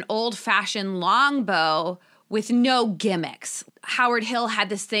to use an old-fashioned longbow with no gimmicks. Howard Hill had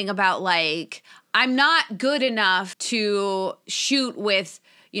this thing about like, I'm not good enough to shoot with,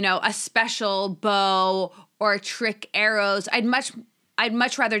 a special bow or trick arrows. I'd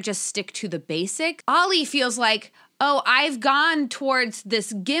much rather just stick to the basic. Ollie feels like, oh, I've gone towards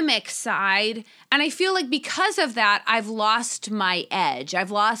this gimmick side, and I feel like because of that, I've lost my edge.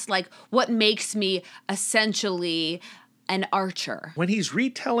 I've lost like what makes me essentially an archer. When he's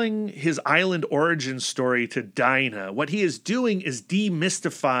retelling his island origin story to Dinah, what he is doing is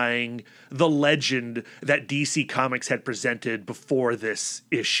demystifying the legend that DC Comics had presented before this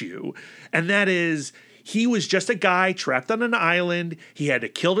issue. And that is, he was just a guy trapped on an island. He had to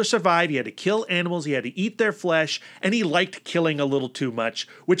kill to survive. He had to kill animals. He had to eat their flesh. And he liked killing a little too much,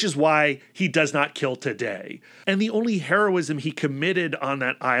 which is why he does not kill today. And the only heroism he committed on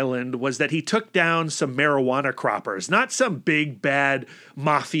that island was that he took down some marijuana croppers, not some big bad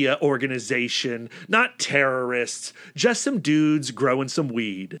mafia organization, not terrorists, just some dudes growing some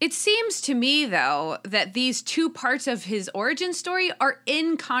weed. It seems to me, though, that these two parts of his origin story are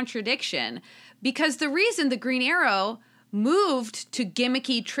in contradiction. Because the reason the Green Arrow moved to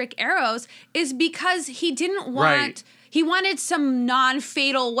gimmicky trick arrows is because he didn't want... Right. He wanted some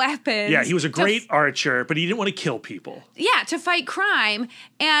non-fatal weapons. Yeah, he was a great archer, but he didn't want to kill people. Yeah, to fight crime.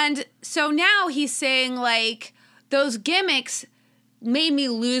 And so now he's saying, like, those gimmicks made me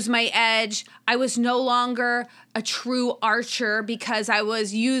lose my edge. I was no longer a true archer because I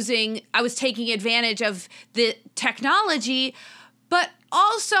was taking advantage of the technology, but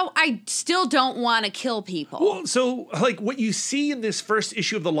also, I still don't want to kill people. Well, so, like, what you see in this first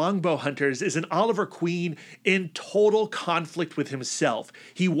issue of the Longbow Hunters is an Oliver Queen in total conflict with himself.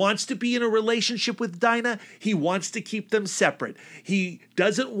 He wants to be in a relationship with Dinah. He wants to keep them separate. He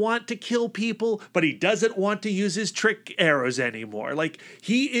doesn't want to kill people, but he doesn't want to use his trick arrows anymore. Like,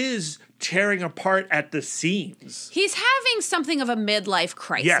 he is tearing apart at the seams. He's having something of a midlife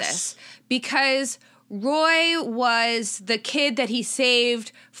crisis. Yes. Because Roy was the kid that he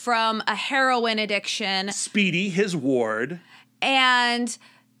saved from a heroin addiction. Speedy, his ward. And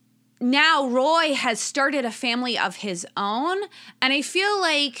now Roy has started a family of his own. And I feel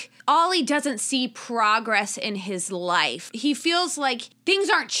like Ollie doesn't see progress in his life. He feels like things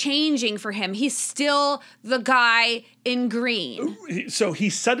aren't changing for him. He's still the guy in green. So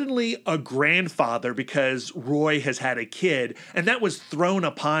he's suddenly a grandfather because Roy has had a kid, and that was thrown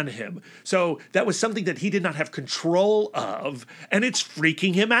upon him. So that was something that he did not have control of, and it's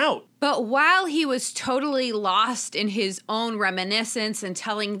freaking him out. But while he was totally lost in his own reminiscence and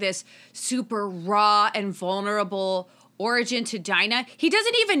telling this super raw and vulnerable origin to Dinah, he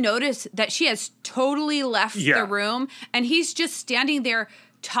doesn't even notice that she has totally left the room, and he's just standing there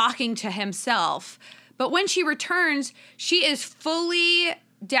talking to himself. But when she returns, she is fully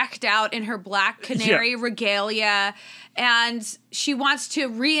decked out in her black canary regalia, and she wants to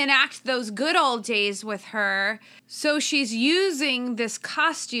reenact those good old days with her. So she's using this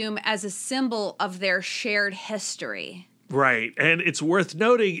costume as a symbol of their shared history. Right. And it's worth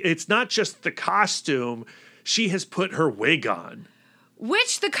noting, it's not just the costume. She has put her wig on.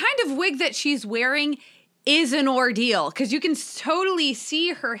 Which the kind of wig that she's wearing is an ordeal, because you can totally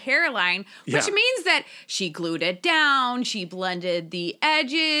see her hairline, which means that she glued it down, she blended the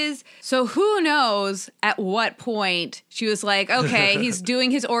edges. So who knows at what point she was like, okay, he's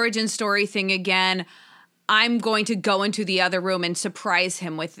doing his origin story thing again. I'm going to go into the other room and surprise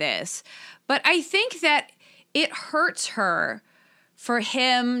him with this. But I think that it hurts her for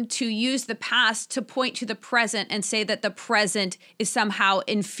him to use the past to point to the present and say that the present is somehow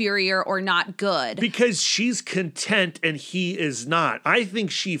inferior or not good. Because she's content and he is not. I think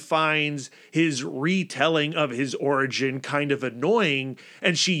she finds his retelling of his origin kind of annoying,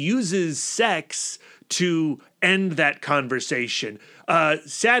 and she uses sex to end that conversation.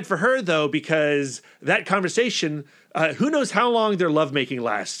 Sad for her, though, because that conversation Who knows how long their lovemaking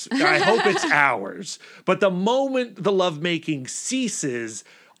lasts? I hope it's hours. But the moment the lovemaking ceases,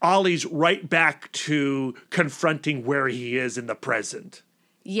 Ollie's right back to confronting where he is in the present.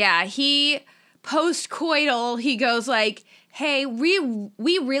 Yeah, he post-coital, he goes like, hey, we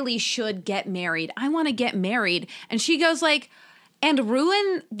really should get married. I want to get married. And she goes like, and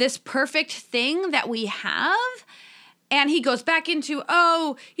ruin this perfect thing that we have? And he goes back into,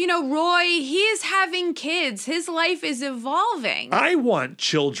 Roy, he is having kids. His life is evolving. I want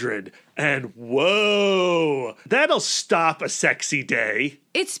children. And whoa, that'll stop a sexy day.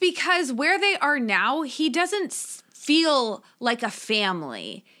 It's because where they are now, he doesn't feel like a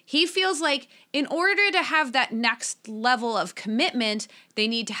family. He feels like in order to have that next level of commitment, they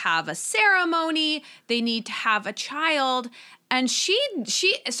need to have a ceremony, they need to have a child. And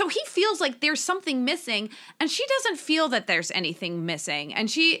so he feels like there's something missing, and she doesn't feel that there's anything missing.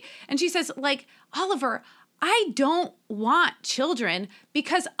 And she says, like, Oliver, I don't want children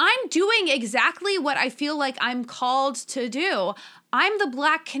because I'm doing exactly what I feel like I'm called to do. I'm the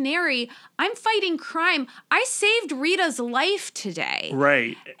Black Canary. I'm fighting crime. I saved Rita's life today.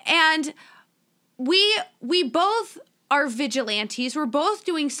 Right. And we both are vigilantes. We're both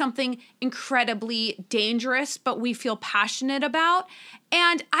doing something incredibly dangerous, but we feel passionate about.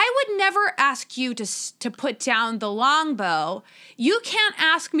 And I would never ask you to put down the longbow. You can't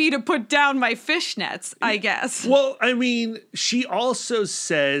ask me to put down my fishnets, I guess. Well, I mean, she also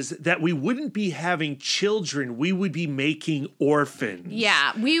says that we wouldn't be having children. We would be making orphans.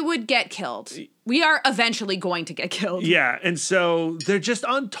 Yeah, we would get killed. We are eventually going to get killed. Yeah, and so they're just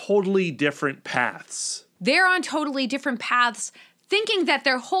on totally different paths. They're on totally different paths, thinking that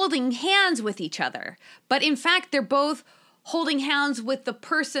they're holding hands with each other. But in fact, they're both holding hands with the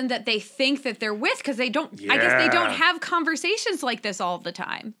person that they think that they're with, because I guess they don't have conversations like this all the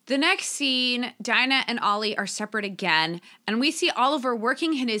time. The next scene, Dinah and Ollie are separate again, and we see Oliver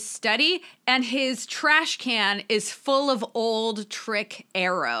working in his study, and his trash can is full of old trick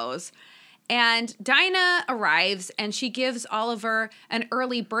arrows. And Dinah arrives, and she gives Oliver an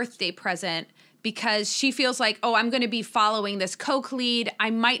early birthday present because she feels like, I'm going to be following this Coke lead.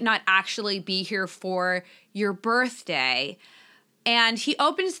 I might not actually be here for your birthday. And he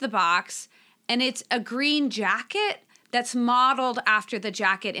opens the box, and it's a green jacket that's modeled after the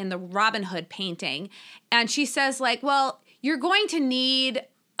jacket in the Robin Hood painting. And she says, like, well, you're going to need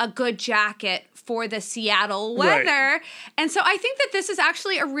a good jacket for the Seattle weather. Right. And so I think that this is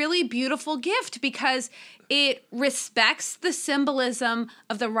actually a really beautiful gift because it respects the symbolism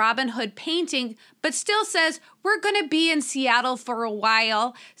of the Robin Hood painting, but still says, we're going to be in Seattle for a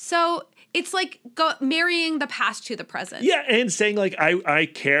while. So it's like marrying the past to the present. Yeah, and saying, like, I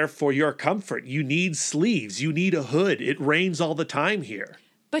care for your comfort. You need sleeves. You need a hood. It rains all the time here.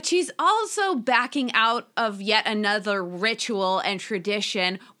 But she's also backing out of yet another ritual and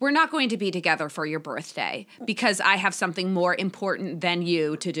tradition. We're not going to be together for your birthday because I have something more important than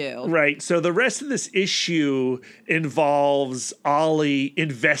you to do. Right. So the rest of this issue involves Ollie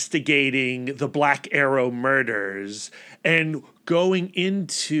investigating the Black Arrow murders and going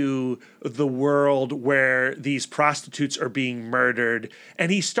into the world where these prostitutes are being murdered.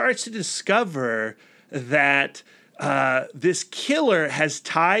 And he starts to discover that this killer has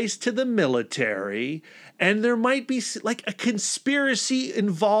ties to the military, and there might be like a conspiracy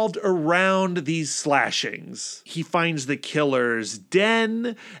involved around these slashings. He finds the killer's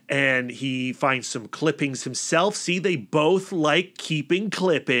den, and he finds some clippings himself. See, they both like keeping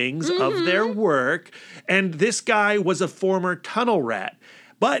clippings of their work, and this guy was a former tunnel rat.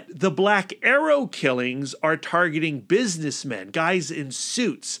 But the Black Arrow killings are targeting businessmen, guys in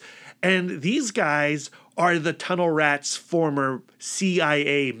suits, and these guys are the Tunnel Rat's former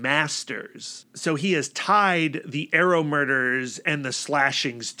CIA masters. So he has tied the Arrow murders and the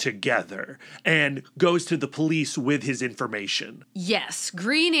slashings together and goes to the police with his information. Yes,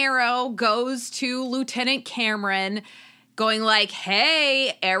 Green Arrow goes to Lieutenant Cameron going like,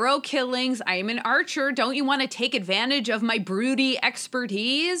 hey, arrow killings, I'm an archer. Don't you want to take advantage of my broody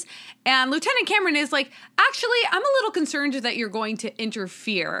expertise? And Lieutenant Cameron is like, actually, I'm a little concerned that you're going to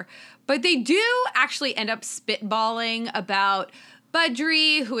interfere. But they do actually end up spitballing about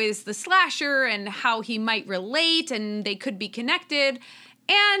Budry, who is the slasher, and how he might relate, and they could be connected.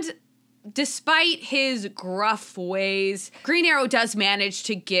 And despite his gruff ways, Green Arrow does manage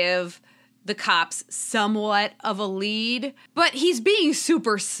to give the cops somewhat of a lead, but he's being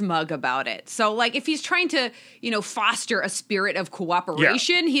super smug about it. So, like, if he's trying to, foster a spirit of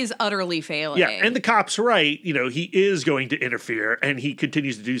cooperation, he's utterly failing. Yeah, and the cop's right. He is going to interfere, and he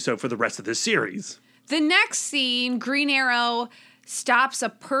continues to do so for the rest of this series. The next scene, Green Arrow stops a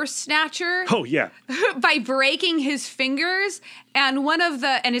purse snatcher Oh, yeah. by breaking his fingers. And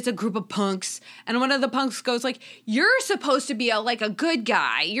and it's a group of punks. And one of the punks goes like, you're supposed to be a good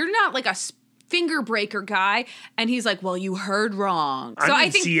guy. You're not like a finger breaker guy. And he's like, well, you heard wrong. So I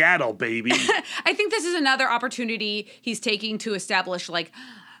think Seattle, baby. I think this is another opportunity he's taking to establish like,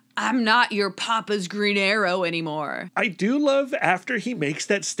 I'm not your papa's Green Arrow anymore. I do love after he makes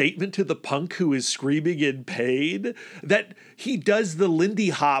that statement to the punk who is screaming in pain that he does the Lindy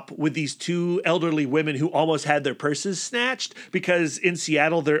Hop with these two elderly women who almost had their purses snatched, because in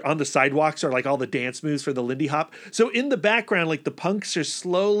Seattle, they're on the sidewalks are like all the dance moves for the Lindy Hop. So in the background, like the punks are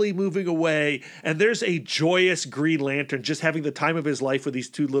slowly moving away, and there's a joyous Green Lantern just having the time of his life with these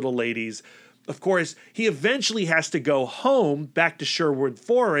two little ladies. Of course, he eventually has to go home, back to Sherwood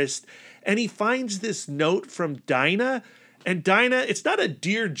Forest, and he finds this note from Dinah. And Dinah, it's not a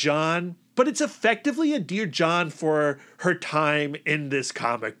Dear John, but it's effectively a Dear John for her time in this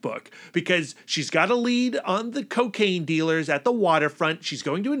comic book, because she's got a lead on the cocaine dealers at the waterfront. She's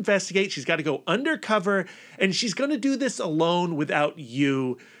going to investigate. She's got to go undercover, and she's going to do this alone without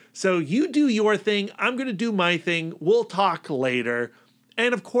you. So you do your thing. I'm going to do my thing. We'll talk later.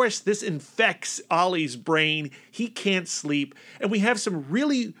 And of course, this infects Ollie's brain. He can't sleep. And we have some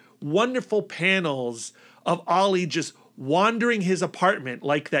really wonderful panels of Ollie just wandering his apartment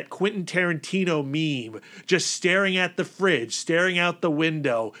like that Quentin Tarantino meme, just staring at the fridge, staring out the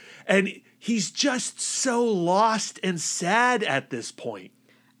window. And he's just so lost and sad at this point.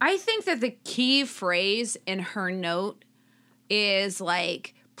 I think that the key phrase in her note is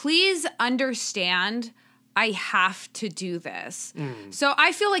like, please understand I have to do this. So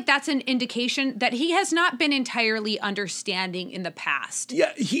I feel like that's an indication that he has not been entirely understanding in the past.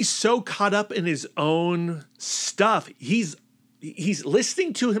 Yeah, he's so caught up in his own stuff. He's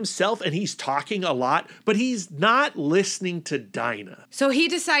listening to himself and he's talking a lot, but he's not listening to Dinah. So he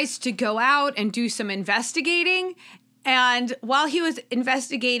decides to go out and do some investigating. And while he was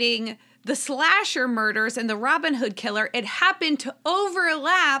investigating the slasher murders and the Robin Hood killer, it happened to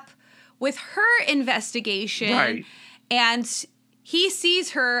overlap with her investigation. Right. And he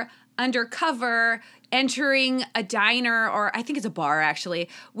sees her undercover entering a diner, or I think it's a bar actually,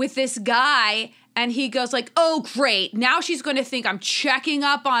 with this guy. And he goes like, oh, great. Now she's going to think I'm checking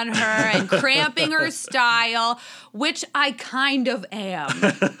up on her and cramping her style, which I kind of am.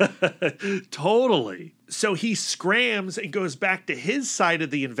 Totally. So he scrams and goes back to his side of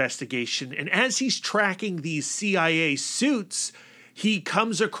the investigation. And as he's tracking these CIA suits, he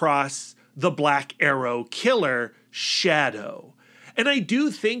comes across the Black Arrow killer, Shadow. And I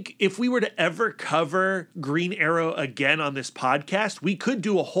do think if we were to ever cover Green Arrow again on this podcast, we could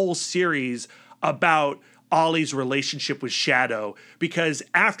do a whole series about Ollie's relationship with Shadow, because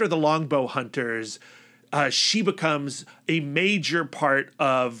after the Longbow Hunters, she becomes a major part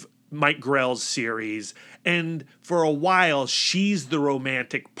of Mike Grell's series. And for a while, she's the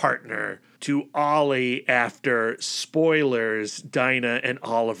romantic partner to Ollie after, spoilers, Dinah and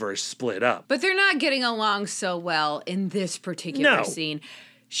Oliver split up. But they're not getting along so well in this particular scene.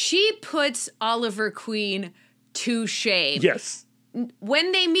 She puts Oliver Queen to shame. Yes.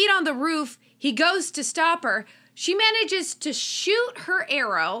 When they meet on the roof, he goes to stop her. She manages to shoot her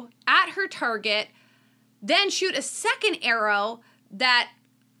arrow at her target, then shoot a second arrow that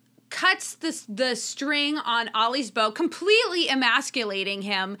cuts the string on Ollie's bow, completely emasculating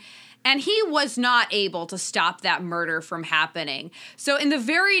him. And he was not able to stop that murder from happening. So in the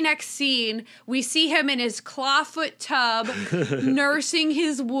very next scene, we see him in his clawfoot tub, nursing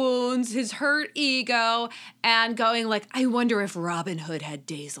his wounds, his hurt ego, and going like, I wonder if Robin Hood had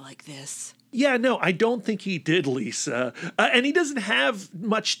days like this. Yeah, no, I don't think he did, Lisa. And he doesn't have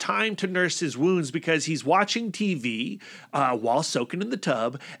much time to nurse his wounds because he's watching TV while soaking in the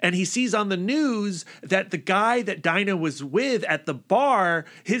tub, and he sees on the news that the guy that Dinah was with at the bar,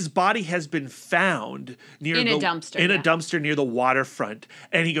 his body has been found near a dumpster. In a dumpster near the waterfront.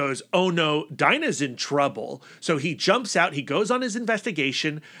 And he goes, oh no, Dinah's in trouble. So he jumps out, he goes on his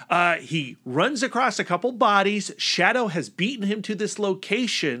investigation, he runs across a couple bodies. Shadow has beaten him to this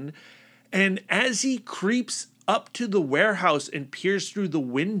location. And as he creeps up to the warehouse and peers through the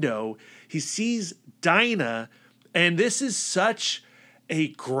window, he sees Dinah. And this is such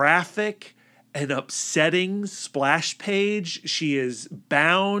a graphic and upsetting splash page. She is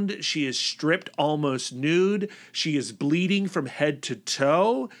bound. She is stripped almost nude. She is bleeding from head to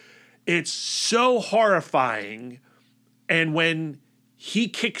toe. It's so horrifying. And when he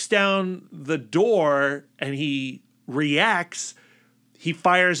kicks down the door and he reacts, he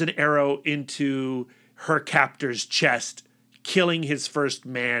fires an arrow into her captor's chest, killing his first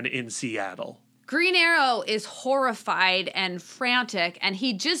man in Seattle. Green Arrow is horrified and frantic, and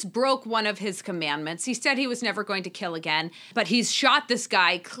he just broke one of his commandments. He said he was never going to kill again, but he's shot this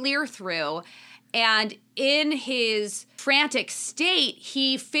guy clear through. And in his frantic state,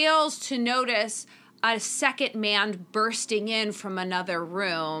 he fails to notice a second man bursting in from another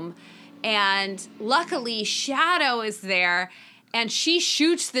room. And luckily, Shadow is there, and she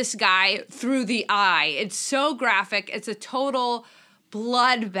shoots this guy through the eye. It's so graphic. It's a total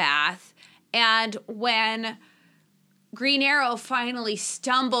bloodbath. And when Green Arrow finally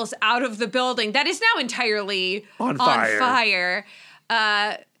stumbles out of the building that is now entirely on fire,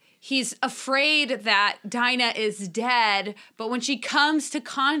 he's afraid that Dinah is dead. But when she comes to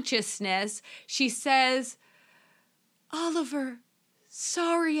consciousness, she says, "Oliver,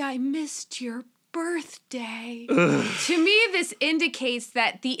 sorry I missed your birthday." To me, this indicates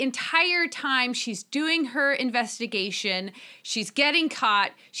that the entire time she's doing her investigation, she's getting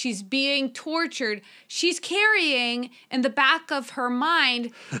caught, she's being tortured, she's carrying in the back of her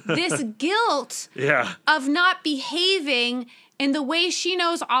mind this guilt of not behaving in the way she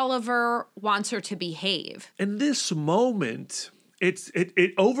knows Oliver wants her to behave. In this moment,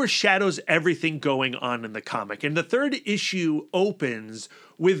 it overshadows everything going on in the comic. And the third issue opens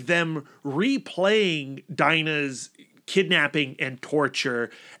with them replaying Dinah's kidnapping and torture,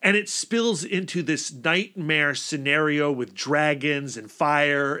 and it spills into this nightmare scenario with dragons and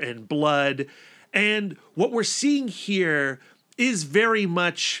fire and blood. And what we're seeing here is very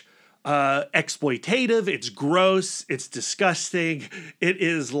much exploitative. It's gross. It's disgusting. It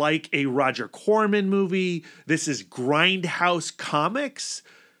is like a Roger Corman movie. This is Grindhouse Comics,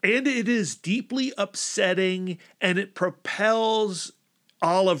 and it is deeply upsetting, and it propels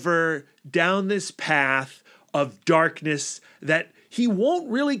Oliver down this path of darkness that he won't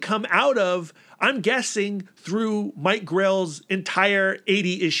really come out of, I'm guessing, through Mike Grell's entire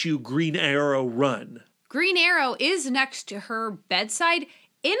 80-issue Green Arrow run. Green Arrow is next to her bedside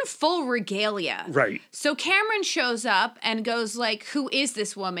in full regalia. Right. So Cameron shows up and goes like, "Who is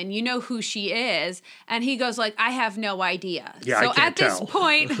this woman? You know who she is?" And he goes like, "I have no idea." Yeah, so I can't at this tell.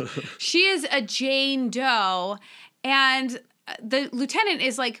 point, she is a Jane Doe, and the lieutenant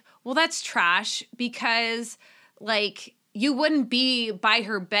is like, "Well, that's trash, because like you wouldn't be by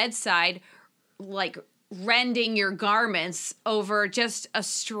her bedside like rending your garments over just a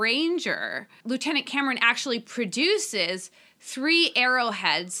stranger." Lieutenant Cameron actually produces 3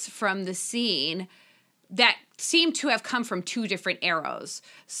 arrowheads from the scene that seem to have come from 2 different arrows.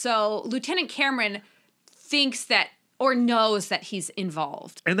 So Lieutenant Cameron thinks that, or knows that he's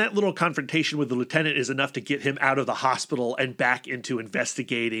involved. And that little confrontation with the lieutenant is enough to get him out of the hospital and back into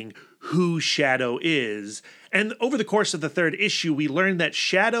investigating who Shadow is. And over the course of the 3rd issue, we learn that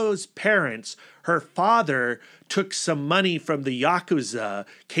Shadow's parents, her father, took some money from the Yakuza,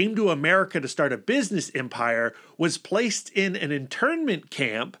 came to America to start a business empire, was placed in an internment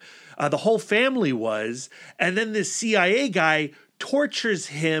camp, the whole family was, and then this CIA guy tortures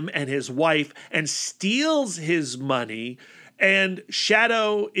him and his wife and steals his money, and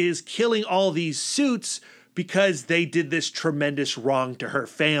Shadow is killing all these suits because they did this tremendous wrong to her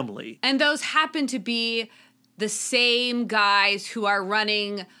family. And those happen to be the same guys who are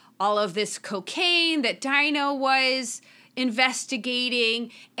running all of this cocaine that Dino was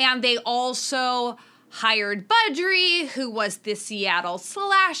investigating, and they also hired Budry, who was the Seattle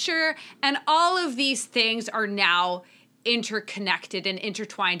slasher, and all of these things are now interconnected and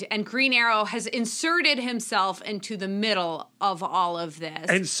intertwined, and Green Arrow has inserted himself into the middle of all of this.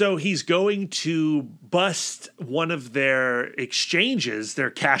 And so he's going to bust one of their exchanges,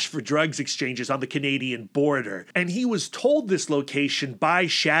 their cash for drugs exchanges on the Canadian border. And he was told this location by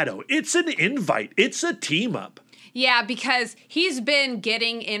Shadow. It's an invite. It's a team up. Yeah, because he's been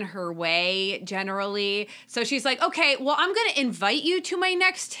getting in her way generally. So she's like, "Okay, well, I'm going to invite you to my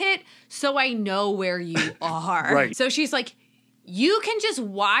next hit so I know where you are." Right. So she's like, "You can just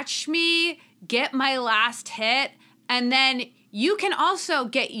watch me get my last hit, and then you can also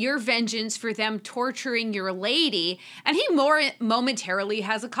get your vengeance for them torturing your lady." And he momentarily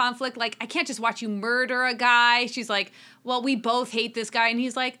has a conflict. Like, "I can't just watch you murder a guy." She's like, "Well, we both hate this guy." And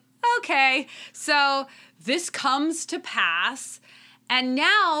he's like, "Okay." So this comes to pass, and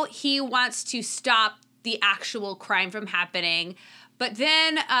now he wants to stop the actual crime from happening. But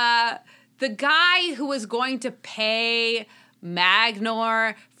then the guy who was going to pay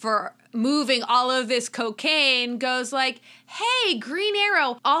Magnor for moving all of this cocaine goes like, "Hey, Green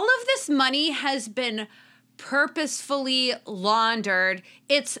Arrow, all of this money has been purposefully laundered.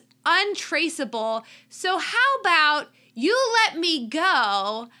 It's untraceable. So how about you let me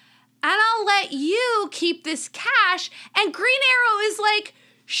go and I'll let you keep this cash?" And Green Arrow is like,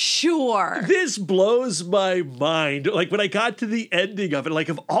 Sure. This blows my mind. Like, when I got to the ending of it, like,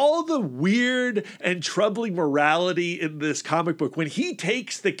 of all the weird and troubling morality in this comic book, when he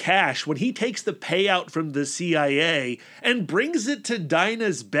takes the cash, when he takes the payout from the CIA and brings it to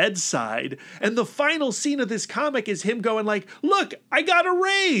Dinah's bedside, and the final scene of this comic is him going like, look, I got a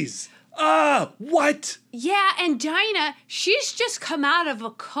raise. What? Yeah, and Dinah, she's just come out of a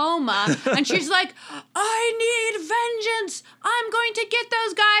coma, and she's like, I need vengeance. I'm going to get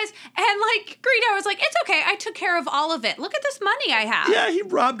those guys. And, like, Green Arrow's like, it's okay. I took care of all of it. Look at this money I have. Yeah, he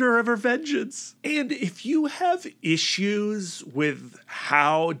robbed her of her vengeance. And if you have issues with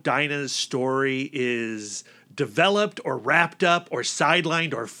how Dinah's story is developed or wrapped up or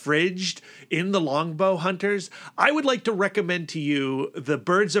sidelined or fridged in the Longbow Hunters, I would like to recommend to you the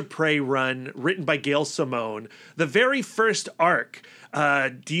Birds of Prey run written by Gail Simone. The very first arc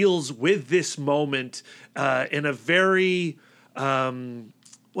deals with this moment in a very,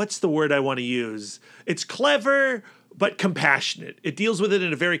 what's the word I want to use? It's clever, but compassionate. It deals with it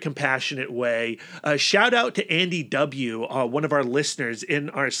in a very compassionate way. Shout out to Andy W., one of our listeners in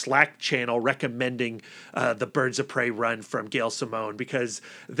our Slack channel, recommending the Birds of Prey run from Gail Simone, because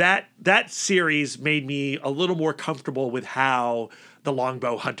that series made me a little more comfortable with how the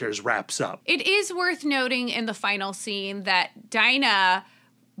Longbow Hunters wraps up. It is worth noting in the final scene that Dinah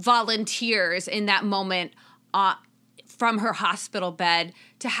volunteers in that moment from her hospital bed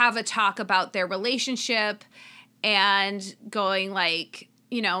to have a talk about their relationship, and going like,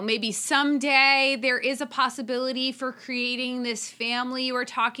 you know, maybe someday there is a possibility for creating this family you were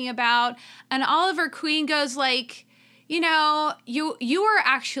talking about. And Oliver Queen goes like, you know, you were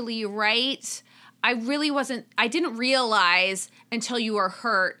actually right. I didn't realize until you were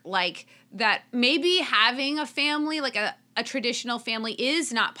hurt, like, that maybe having a family, like a traditional family,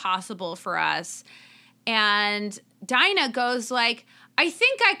 is not possible for us. And Dinah goes like, I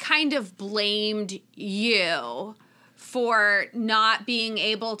think I kind of blamed you for not being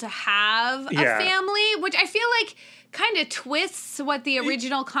able to have a family, which I feel like kind of twists what the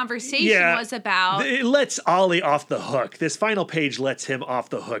original conversation was about. It lets Ollie off the hook. This final page lets him off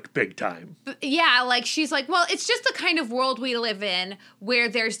the hook big time. Yeah, like, she's like, well, it's just the kind of world we live in where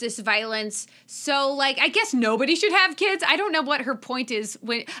there's this violence. So, like, I guess nobody should have kids. I don't know what her point is.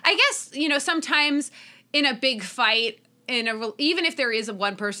 I guess, you know, sometimes in a big fight, even if there is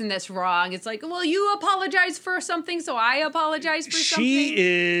one person that's wrong, it's like, well, you apologize for something, so I apologize for something. She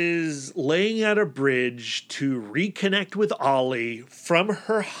is laying out a bridge to reconnect with Ollie from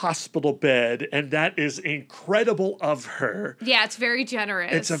her hospital bed, and that is incredible of her. Yeah, it's very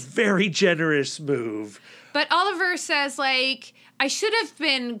generous. It's a very generous move. But Oliver says, like, I should have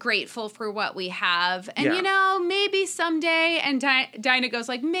been grateful for what we have. And, you know, maybe someday. And Dinah goes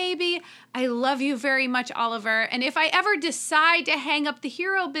like, maybe. I love you very much, Oliver. And if I ever decide to hang up the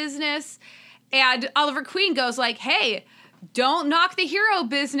hero business, and Oliver Queen goes like, hey, don't knock the hero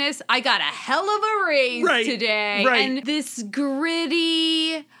business. I got a hell of a raise today. Right. And this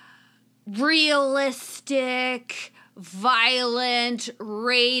gritty, realistic, violent,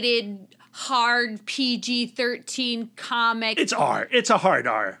 rated hard PG-13 comic. It's R. It's a hard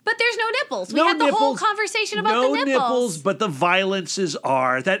R. But there's no nipples. We had the whole conversation about the nipples. No nipples, but the violence is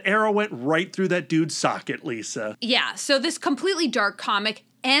R. That arrow went right through that dude's socket, Lisa. Yeah, so this completely dark comic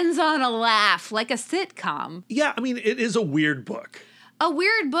ends on a laugh, like a sitcom. Yeah, I mean, it is a weird book. A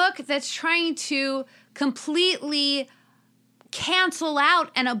weird book that's trying to completely cancel out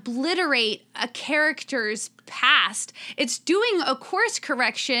and obliterate a character's past. It's doing a course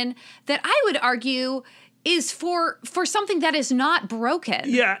correction that I would argue is for something that is not broken.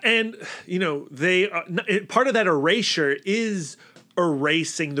 Yeah, and, you know, part of that erasure is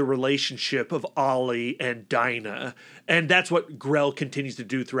erasing the relationship of Ollie and Dinah. And that's what Grell continues to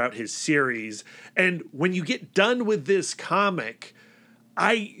do throughout his series. And when you get done with this comic,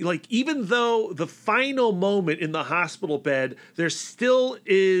 even though the final moment in the hospital bed, there still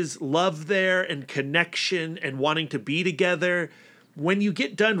is love there and connection and wanting to be together. When you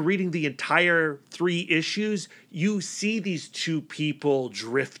get done reading the entire 3 issues, you see these two people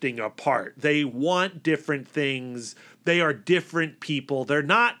drifting apart. They want different things. They are different people. They're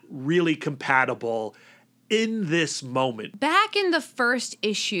not really compatible in this moment. Back in the first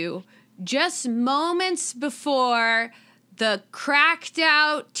issue, just moments before the cracked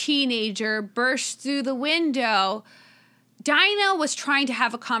out teenager burst through the window, Dinah was trying to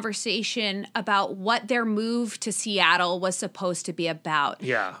have a conversation about what their move to Seattle was supposed to be about.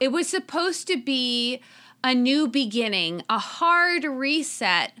 Yeah. It was supposed to be a new beginning, a hard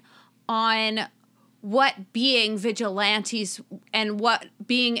reset on what being vigilantes and what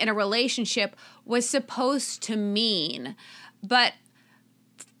being in a relationship was supposed to mean. But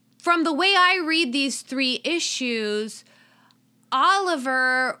from the way I read these 3 issues,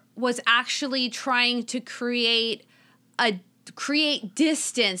 Oliver was actually trying to create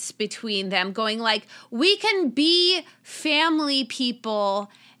distance between them, going like, we can be family people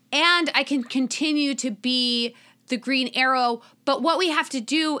and I can continue to be the Green Arrow, but what we have to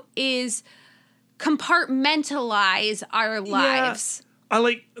do is compartmentalize our lives.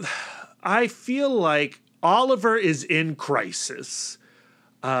 Yeah, I feel like Oliver is in crisis.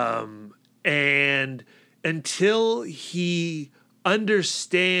 And until he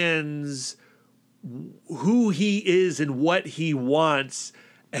understands who he is and what he wants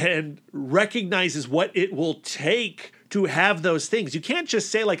and recognizes what it will take to have those things. You can't just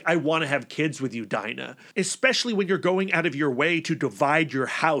say like, I want to have kids with you, Dinah, especially when you're going out of your way to divide your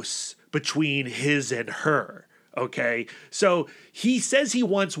house between his and her. Okay, so he says he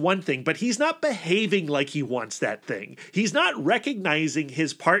wants one thing, but he's not behaving like he wants that thing. He's not recognizing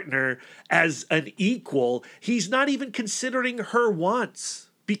his partner as an equal. He's not even considering her wants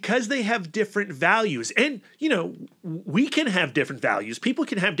because they have different values. And, you know, we can have different values. People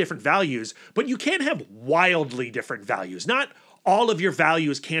can have different values, but you can't have wildly different values. Not all of your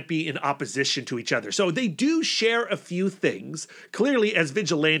values can't be in opposition to each other. So they do share a few things. Clearly, as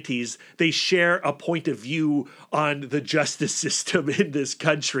vigilantes, they share a point of view on the justice system in this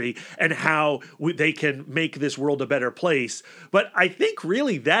country and how they can make this world a better place. But I think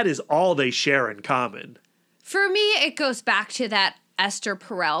really that is all they share in common. For me, it goes back to that Esther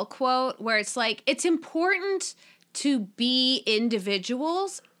Perel quote where it's like, it's important to be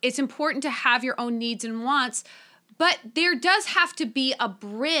individuals. It's important to have your own needs and wants. But there does have to be a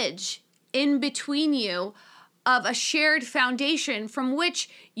bridge in between you of a shared foundation from which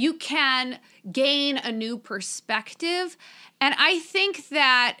you can gain a new perspective. And I think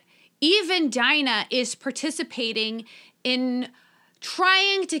that even Dinah is participating in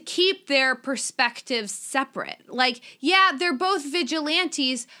trying to keep their perspectives separate. Like, yeah, they're both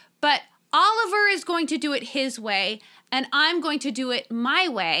vigilantes, but Oliver is going to do it his way, and I'm going to do it my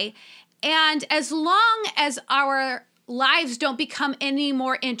way. And as long as our lives don't become any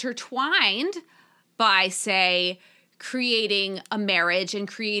more intertwined by, say, creating a marriage and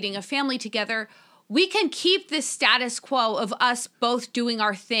creating a family together, we can keep this status quo of us both doing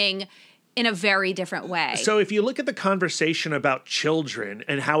our thing in a very different way. So if you look at the conversation about children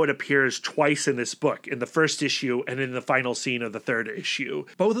and how it appears twice in this book, in the first issue and in the final scene of the third issue,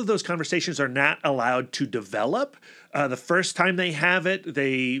 both of those conversations are not allowed to develop. The first time they have it,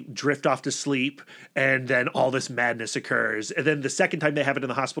 they drift off to sleep, and then all this madness occurs. And then the second time they have it in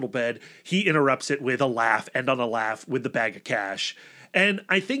the hospital bed, he interrupts it with a laugh, and on a laugh with the bag of cash. And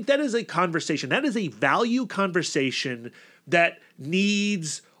I think that is a conversation, that is a value conversation that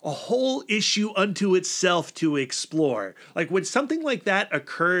needs a whole issue unto itself to explore. Like when something like that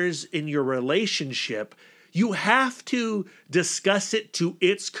occurs in your relationship, you have to discuss it to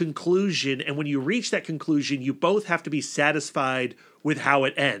its conclusion. And when you reach that conclusion, you both have to be satisfied with how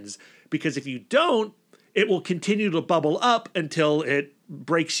it ends. Because if you don't, it will continue to bubble up until it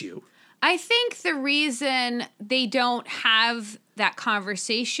breaks you. I think the reason they don't have that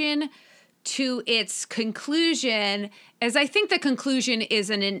conversation to its conclusion is I think the conclusion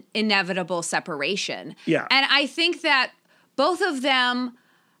is an inevitable separation. Yeah. And I think that both of them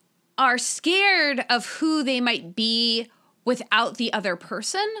are scared of who they might be without the other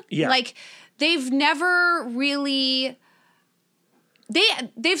person. Yeah. Like they've never really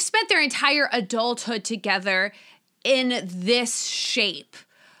they've spent their entire adulthood together in this shape.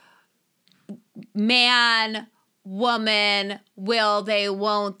 Man, woman, will they,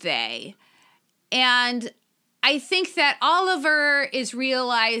 won't they? And I think that Oliver is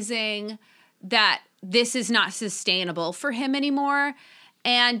realizing that this is not sustainable for him anymore.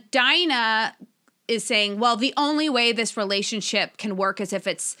 And Dinah is saying, well, the only way this relationship can work is if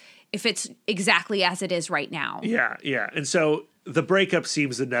it's exactly as it is right now. Yeah, yeah. And so the breakup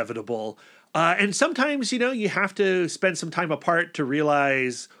seems inevitable. And sometimes, you know, you have to spend some time apart to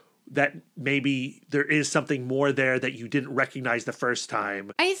realize that maybe there is something more there that you didn't recognize the first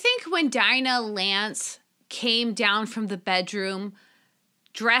time. I think when Dinah Lance came down from the bedroom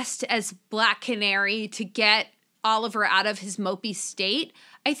dressed as Black Canary to get Oliver out of his mopey state,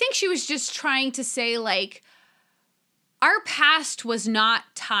 I think she was just trying to say, like, our past was not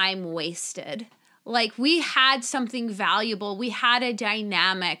time wasted. Like, we had something valuable. We had a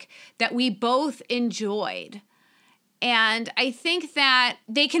dynamic that we both enjoyed. And I think that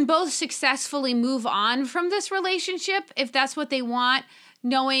they can both successfully move on from this relationship if that's what they want,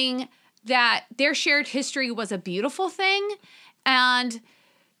 knowing that their shared history was a beautiful thing. And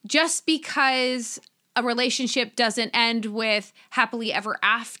just because a relationship doesn't end with happily ever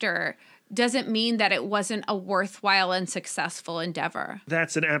after doesn't mean that it wasn't a worthwhile and successful endeavor.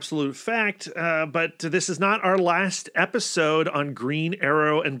 That's an absolute fact, but this is not our last episode on Green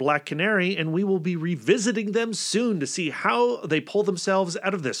Arrow and Black Canary, and we will be revisiting them soon to see how they pull themselves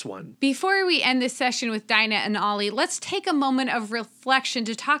out of this one. Before we end this session with Dinah and Ollie, let's take a moment of reflection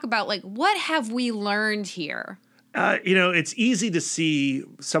to talk about, like, what have we learned here? It's easy to see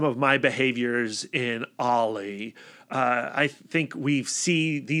some of my behaviors in Ollie. I think we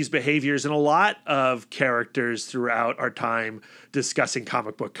see these behaviors in a lot of characters throughout our time discussing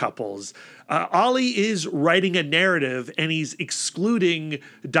comic book couples. Ollie is writing a narrative and he's excluding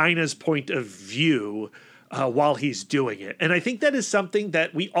Dinah's point of view while he's doing it. And I think that is something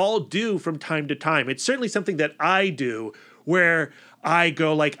that we all do from time to time. It's certainly something that I do where I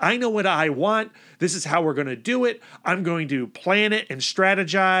go like, I know what I want. This is how we're going to do it. I'm going to plan it and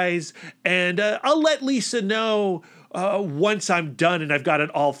strategize. And I'll let Lisa know once I'm done and I've got it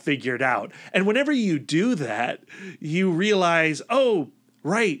all figured out. And whenever you do that, you realize, oh,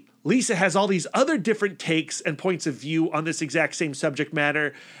 right, Lisa has all these other different takes and points of view on this exact same subject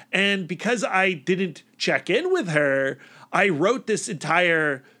matter. And because I didn't check in with her, I wrote this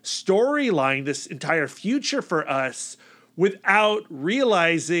entire storyline, this entire future for us without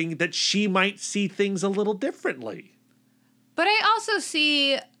realizing that she might see things a little differently. But I also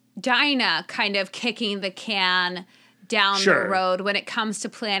see Dinah kind of kicking the can down the road when it comes to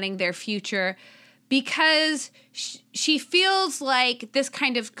planning their future, because she feels like this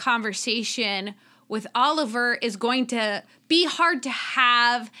kind of conversation with Oliver is going to be hard to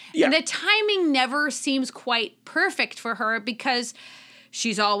have. Yeah. And the timing never seems quite perfect for her because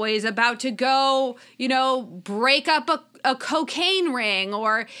she's always about to go, break up a cocaine ring,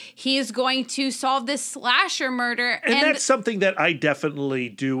 or he's going to solve this slasher murder. And that's something that I definitely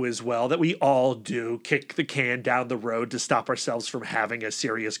do as well, that we all do, kick the can down the road to stop ourselves from having a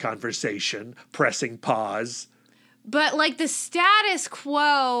serious conversation, pressing pause. But like the status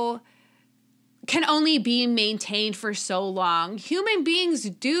quo can only be maintained for so long. Human beings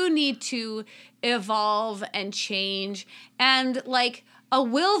do need to evolve and change. And like a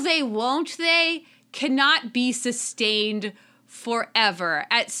will they, won't they cannot be sustained forever.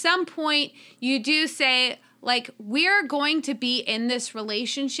 At some point, you do say, like, we're going to be in this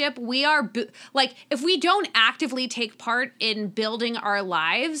relationship. We are, if we don't actively take part in building our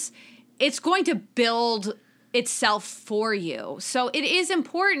lives, it's going to build itself for you. So it is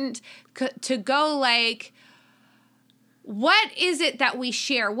important to go, like, what is it that we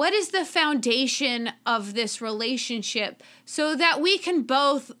share? What is the foundation of this relationship so that we can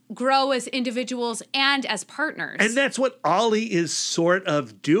both grow as individuals and as partners? And that's what Ollie is sort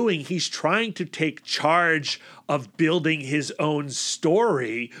of doing. He's trying to take charge of building his own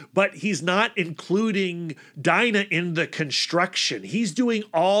story, but he's not including Dinah in the construction. He's doing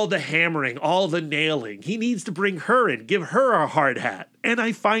all the hammering, all the nailing. He needs to bring her in, give her a hard hat. And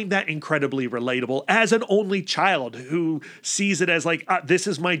I find that incredibly relatable as an only child who sees it as like, this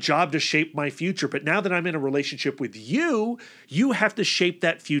is my job to shape my future. But now that I'm in a relationship with you, you have to shape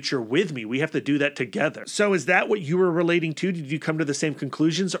that future with me. We have to do that together. So is that what you were relating to? Did you come to the same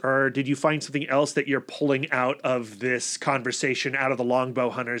conclusions, or did you find something else that you're pulling out of this conversation, out of the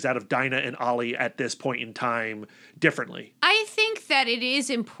Longbow Hunters, out of Dinah and Ollie at this point in time differently? I think that it is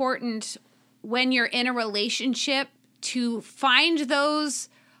important when you're in a relationship to find those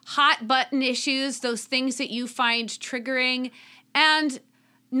hot button issues, those things that you find triggering, and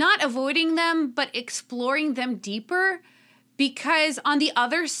not avoiding them, but exploring them deeper. Because on the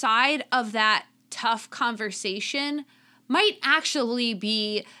other side of that tough conversation might actually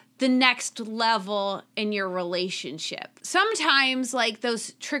be the next level in your relationship. Sometimes, like,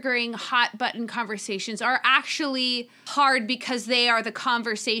 those triggering hot button conversations are actually hard because they are the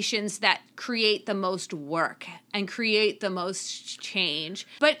conversations that create the most work and create the most change.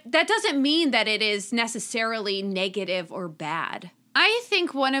 But that doesn't mean that it is necessarily negative or bad. I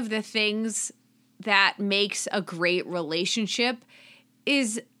think one of the things that makes a great relationship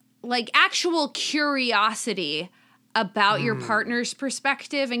is like actual curiosity about your partner's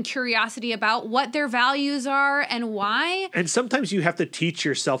perspective and curiosity about what their values are and why. And sometimes you have to teach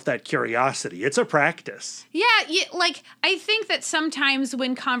yourself that curiosity. It's a practice. Yeah, like I think that sometimes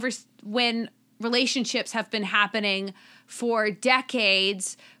when relationships have been happening for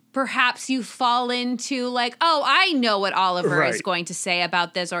decades, perhaps you fall into like, oh, I know what Oliver is going to say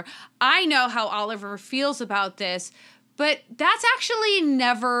about this, or I know how Oliver feels about this. But that's actually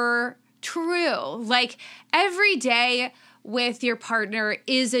never true. Like, every day with your partner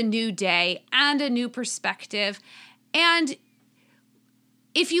is a new day and a new perspective. And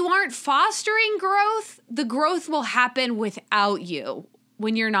if you aren't fostering growth, the growth will happen without you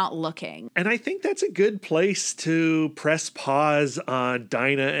when you're not looking. And I think that's a good place to press pause on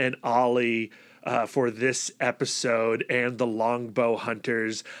Dinah and Ollie for this episode and the Longbow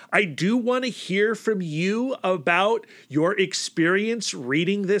Hunters. I do want to hear from you about your experience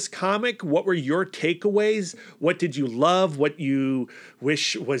reading this comic. What were your takeaways? What did you love? What you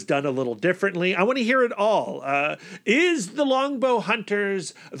wish was done a little differently? I want to hear it all. Is the Longbow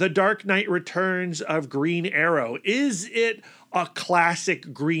Hunters the Dark Knight Returns of Green Arrow? Is it a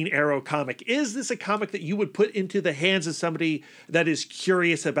classic Green Arrow comic? Is this a comic that you would put into the hands of somebody that is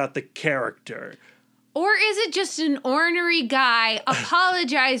curious about the character? Or is it just an ornery guy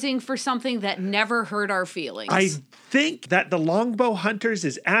apologizing for something that never hurt our feelings? I think that the Longbow Hunters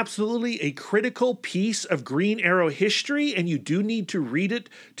is absolutely a critical piece of Green Arrow history, and you do need to read it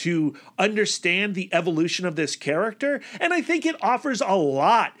to understand the evolution of this character. And I think it offers a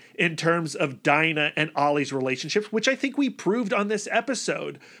lot in terms of Dinah and Ollie's relationships, which I think we proved on this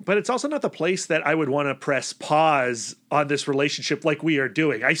episode. But it's also not the place that I would want to press pause on this relationship like we are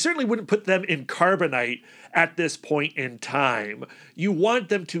doing. I certainly wouldn't put them in carbonite at this point in time. You want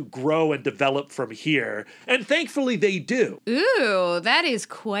them to grow and develop from here, and thankfully they do. Ooh, that is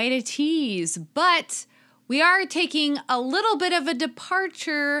quite a tease. But we are taking a little bit of a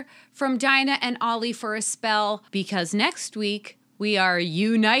departure from Dinah and Ollie for a spell, because next week we are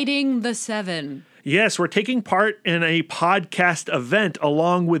uniting the Seven. Yes, we're taking part in a podcast event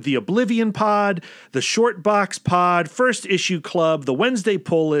along with the Oblivion Pod, the Short Box Pod, First Issue Club, the Wednesday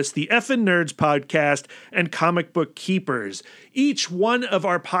Pull List, the Effin' Nerds Podcast, and Comic Book Keepers. Each one of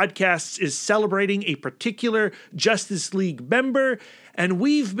our podcasts is celebrating a particular Justice League member, and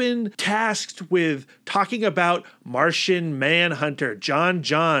we've been tasked with talking about Martian Manhunter, John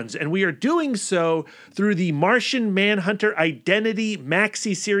Johns, and we are doing so through the Martian Manhunter Identity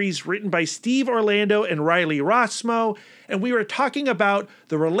maxi series written by Steve Orlando and Riley Rossmo, and we were talking about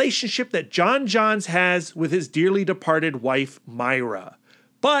the relationship that John Johns has with his dearly departed wife, Myra.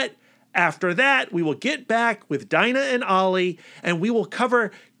 But after that, we will get back with Dinah and Ollie, and we will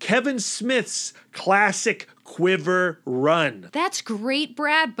cover Kevin Smith's classic Quiver run. That's great,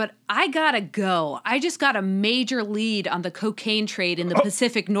 Brad, but I gotta go. I just got a major lead on the cocaine trade in the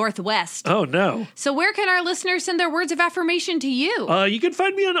Pacific Northwest. Oh, no. So where can our listeners send their words of affirmation to you? You can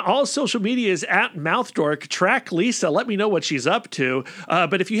find me on all social medias at MouthDork. Track Lisa. Let me know what she's up to.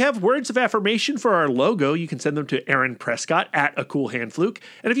 But if you have words of affirmation for our logo, you can send them to Aaron Prescott at A Cool Hand Fluke.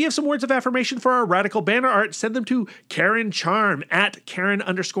 And if you have some words of affirmation for our radical banner art, send them to Karen Charm at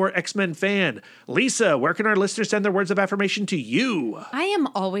Karen_X-Men fan. Lisa, where can our listeners send their words of affirmation to you? I am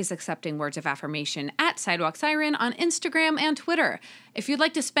always accepting words of affirmation at Sidewalk Siren on Instagram and Twitter. If you'd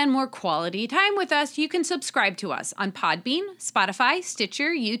like to spend more quality time with us, you can subscribe to us on Podbean, Spotify,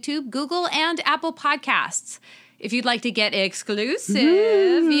 Stitcher, YouTube, Google, and Apple Podcasts. If you'd like to get exclusive,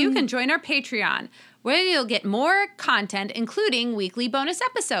 you can join our Patreon, where you'll get more content, including weekly bonus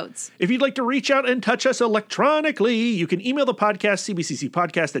episodes. If you'd like to reach out and touch us electronically, you can email the podcast,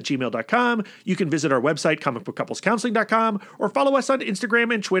 cbccpodcast@gmail.com. You can visit our website, comicbookcouplescounseling.com, or follow us on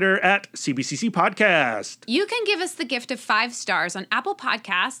Instagram and Twitter at CBCC Podcast. You can give us the gift of 5 stars on Apple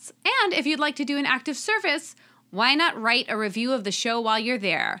Podcasts, and if you'd like to do an active service, why not write a review of the show while you're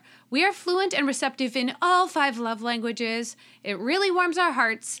there? We are fluent and receptive in all 5 love languages. It really warms our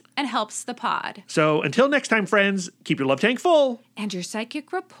hearts and helps the pod. So until next time, friends, keep your love tank full. And your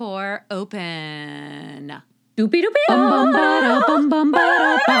psychic rapport open.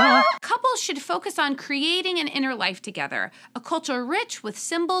 Couples should focus on creating an inner life together, a culture rich with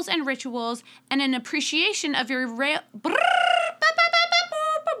symbols and rituals, and an appreciation of your